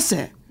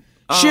 listen,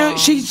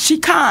 she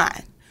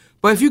kind,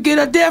 but if you get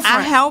a different,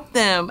 I help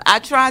them. I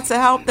try to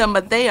help them,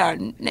 but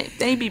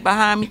they be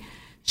behind me,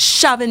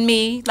 shoving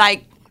me.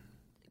 Like,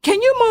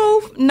 can you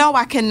move? No,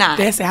 I cannot.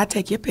 they say I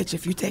take your picture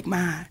if you take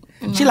mine.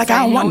 Mm, She like, I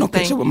don't want no thank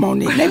picture you. with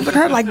Monique. They look at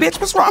her like, bitch,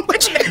 what's wrong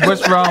with you?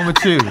 What's wrong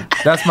with you?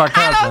 That's my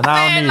cousin.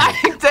 I don't need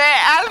it. like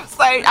that. I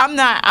say I'm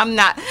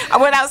not.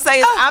 What I'll say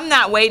is I'm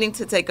not waiting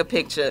to take a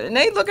picture, and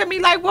they look at me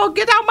like, "Well,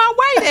 get out my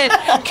way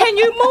then. Can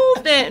you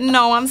move then?"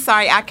 No, I'm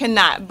sorry, I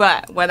cannot.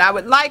 But what I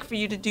would like for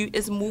you to do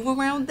is move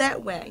around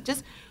that way.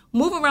 Just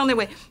move around that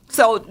way.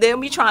 So they'll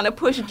be trying to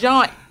push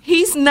John.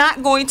 He's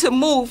not going to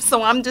move.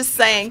 So I'm just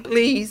saying,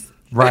 please.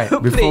 Right.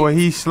 please. Before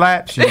he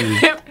slaps you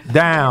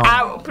down.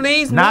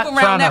 Please Not move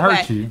around trying to that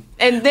hurt way. you.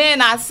 And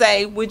then I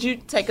say, would you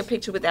take a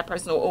picture with that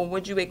person or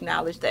would you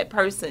acknowledge that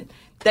person?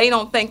 They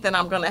don't think that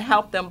I'm going to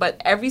help them, but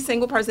every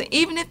single person,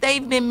 even if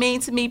they've been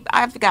mean to me,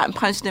 I've gotten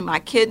punched in my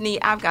kidney,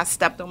 I've got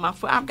stepped on my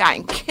foot, I've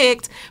gotten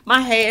kicked,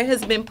 my hair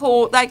has been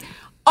pulled, like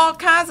all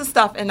kinds of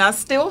stuff. And I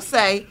still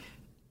say,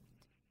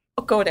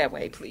 go that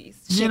way, please.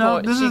 You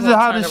know, this is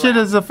how the shit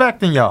is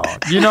affecting y'all.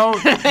 You know,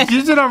 you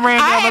just done ran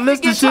down the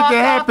list of shit that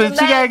happens.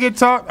 You gotta get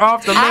talked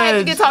off the ledge. I have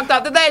to get talked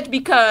off the ledge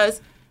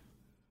because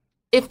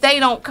if they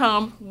don't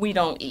come, we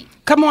don't eat.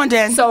 Come on,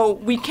 Dan. So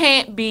we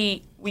can't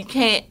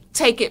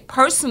take it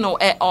personal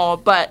at all,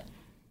 but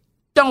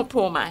don't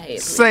pull my hair.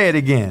 Please. Say it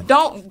again.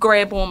 Don't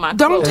grab on my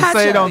Don't throat. And touch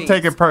say it. don't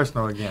take it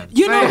personal again.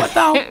 You Say know it. what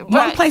though? One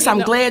Right, place you I'm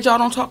know. glad y'all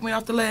don't talk me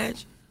off the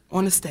ledge,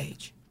 on the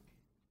stage.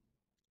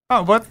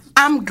 Oh, what?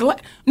 I'm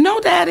glad. No,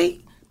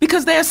 Daddy,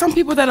 because there are some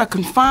people that are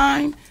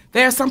confined.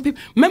 There are some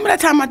people. Remember that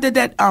time I did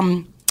that?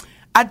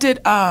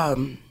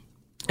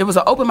 It was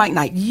an open mic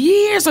night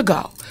years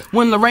ago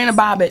when Lorena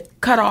Bobbitt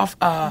cut off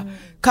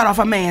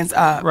a man's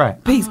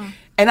Right. piece,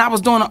 And I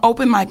was doing an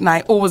open mic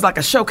night, or it was like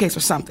a showcase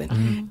or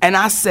something. And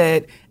I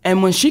said,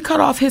 and when she cut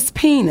off his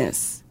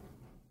penis,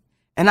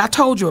 and I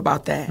told you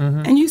about that,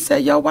 and you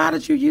said, yo, why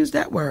did you use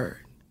that word?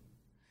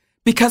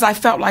 Because I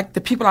felt like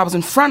the people I was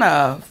in front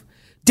of,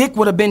 Dick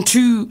would have been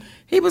too.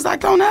 He was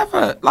like, don't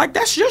ever, like,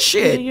 that's your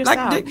shit. You're Like,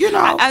 yourself. you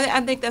know.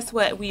 I think that's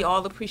what we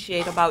all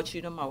appreciate about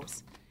you the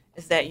most,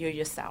 is that you're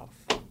yourself.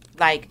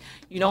 Like,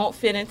 you don't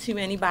fit into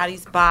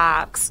anybody's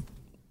box.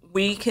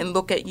 We can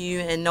look at you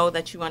and know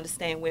that you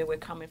understand where we're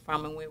coming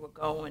from and where we're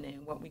going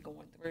and what we're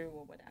going through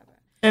or whatever.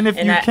 And if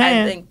you I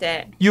can, think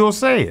that you'll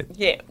say it.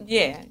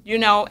 yeah, you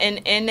know, and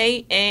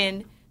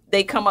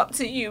they come up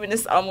to you and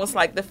it's almost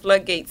like the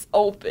floodgates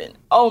open.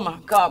 Oh my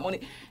God,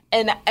 Monique.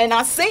 And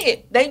I see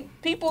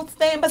it. People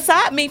stand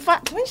beside me.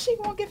 When's she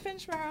gonna get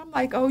finished with her? I'm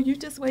like, oh, you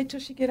just wait till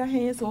she get her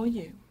hands on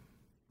you.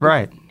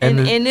 Right. And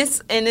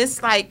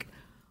it's like,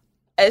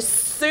 as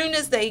soon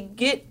as they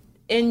get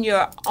in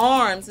your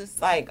arms,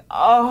 it's like,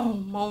 oh,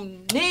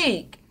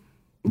 Monique.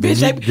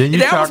 Bitch, then you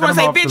they almost want to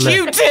say, talking bitch,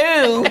 you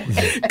too.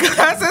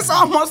 Because it's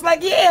almost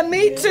like, yeah,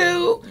 me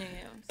too.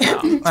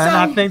 And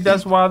I think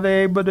that's why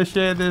they're able to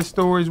share their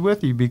stories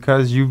with you,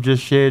 because you've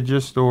just shared your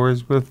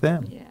stories with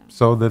them. Yeah.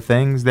 So the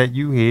things that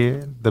you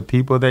hear, the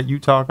people that you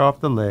talk off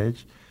the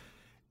ledge,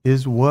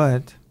 is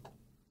what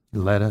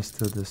led us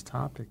to this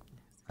topic.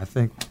 I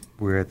think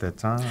we're at that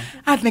time.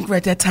 I think we're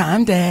at that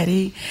time,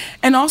 Daddy.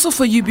 And also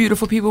for you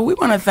beautiful people, we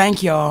want to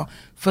thank y'all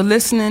for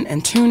listening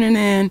and tuning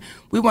in.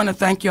 We want to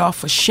thank y'all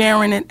for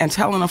sharing it and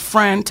telling a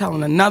friend,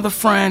 telling another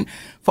friend,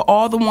 for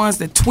all the ones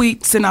that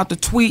tweet, send out the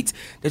tweets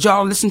that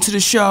y'all listen to the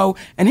show.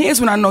 And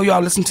here's when I know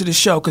y'all listen to the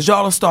show, because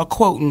y'all will start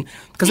quoting.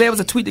 Because there was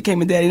a tweet that came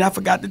in, Daddy, and I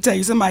forgot to tell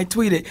you. Somebody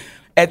tweeted,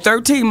 at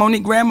 13,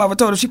 Monique's grandmother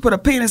told her she put a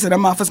penis in her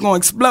mouth, it's going to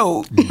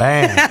explode.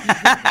 Bam.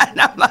 And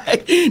I'm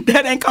like,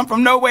 that ain't come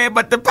from nowhere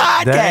but the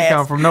podcast. That ain't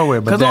come from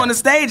nowhere but Because that. on the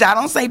stage, I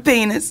don't say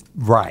penis.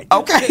 Right.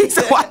 Okay,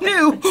 so I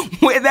knew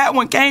where that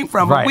one came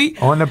from. But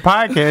Right. On the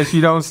podcast, you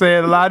don't say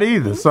it a lot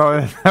either.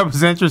 So that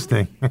was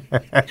interesting.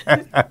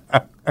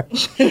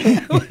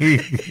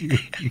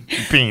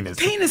 Penis.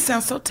 Penis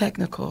sounds so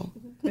technical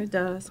It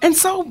does. and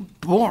so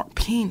boring.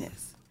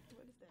 Penis.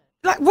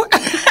 Like what?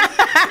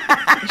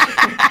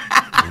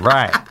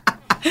 Right.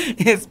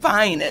 His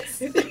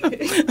penis.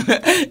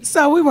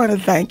 So we want to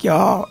thank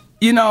y'all.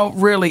 You know,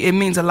 really, it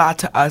means a lot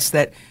to us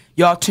that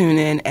y'all tune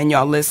in and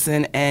y'all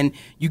listen and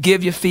you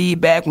give your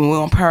feedback when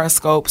we're on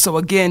Periscope. So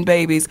again,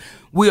 babies,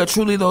 we are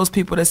truly those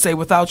people that say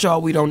without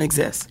y'all, we don't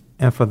exist.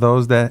 And for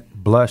those that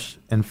blush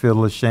and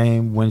feel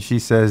ashamed when she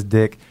says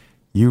Dick,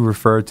 you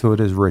refer to it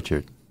as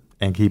Richard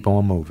and keep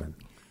on moving.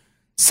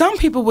 Some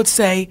people would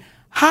say,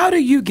 how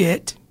do you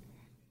get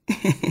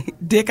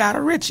Dick out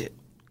of Richard?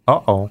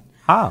 Uh-oh.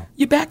 How?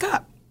 You back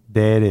up.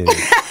 There it is.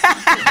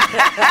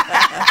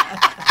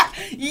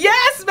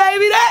 Yes,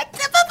 baby.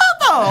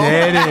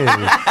 There it is.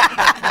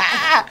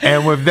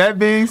 And with that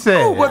being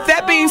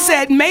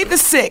said, May the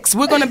 6th,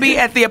 we're going to be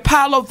at the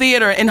Apollo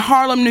Theater in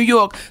Harlem, New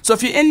York. So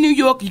if you're in New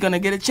York, you're going to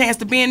get a chance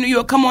to be in New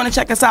York. Come on and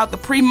check us out, the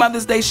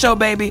pre-Mother's Day show,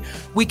 baby.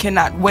 We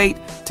cannot wait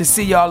to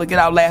see y'all and get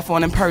our laugh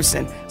on in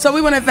person. So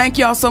we want to thank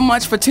y'all so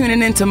much for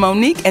tuning in to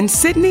Monique and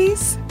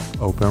Sydney's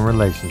open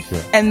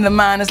relationship. And the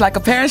mind is like a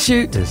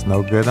parachute. It's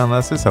no good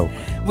unless it's open.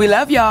 We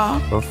love y'all.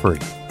 For free.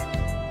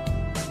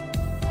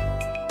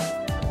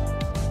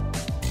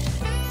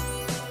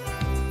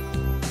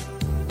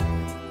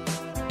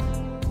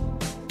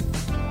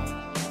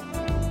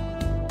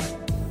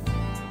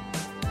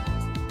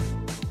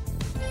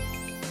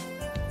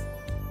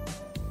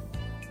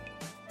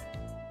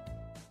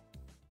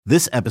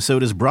 This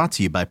episode is brought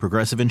to you by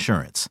Progressive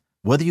Insurance.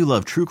 Whether you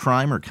love true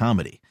crime or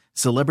comedy,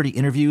 celebrity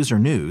interviews or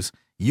news,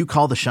 you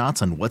call the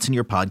shots on what's in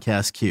your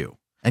podcast queue.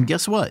 And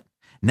guess what?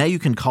 Now you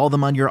can call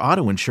them on your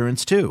auto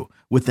insurance too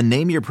with the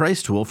Name Your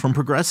Price tool from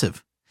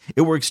Progressive.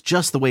 It works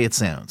just the way it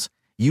sounds.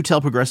 You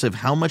tell Progressive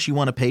how much you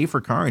want to pay for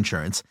car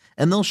insurance,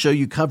 and they'll show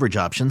you coverage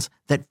options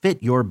that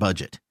fit your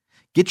budget.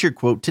 Get your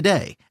quote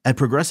today at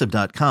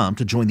Progressive.com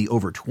to join the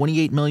over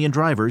 28 million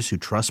drivers who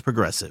trust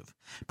Progressive.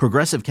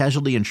 Progressive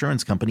Casualty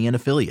Insurance Company and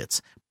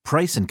Affiliates.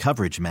 Price and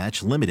coverage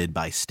match limited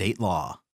by state law.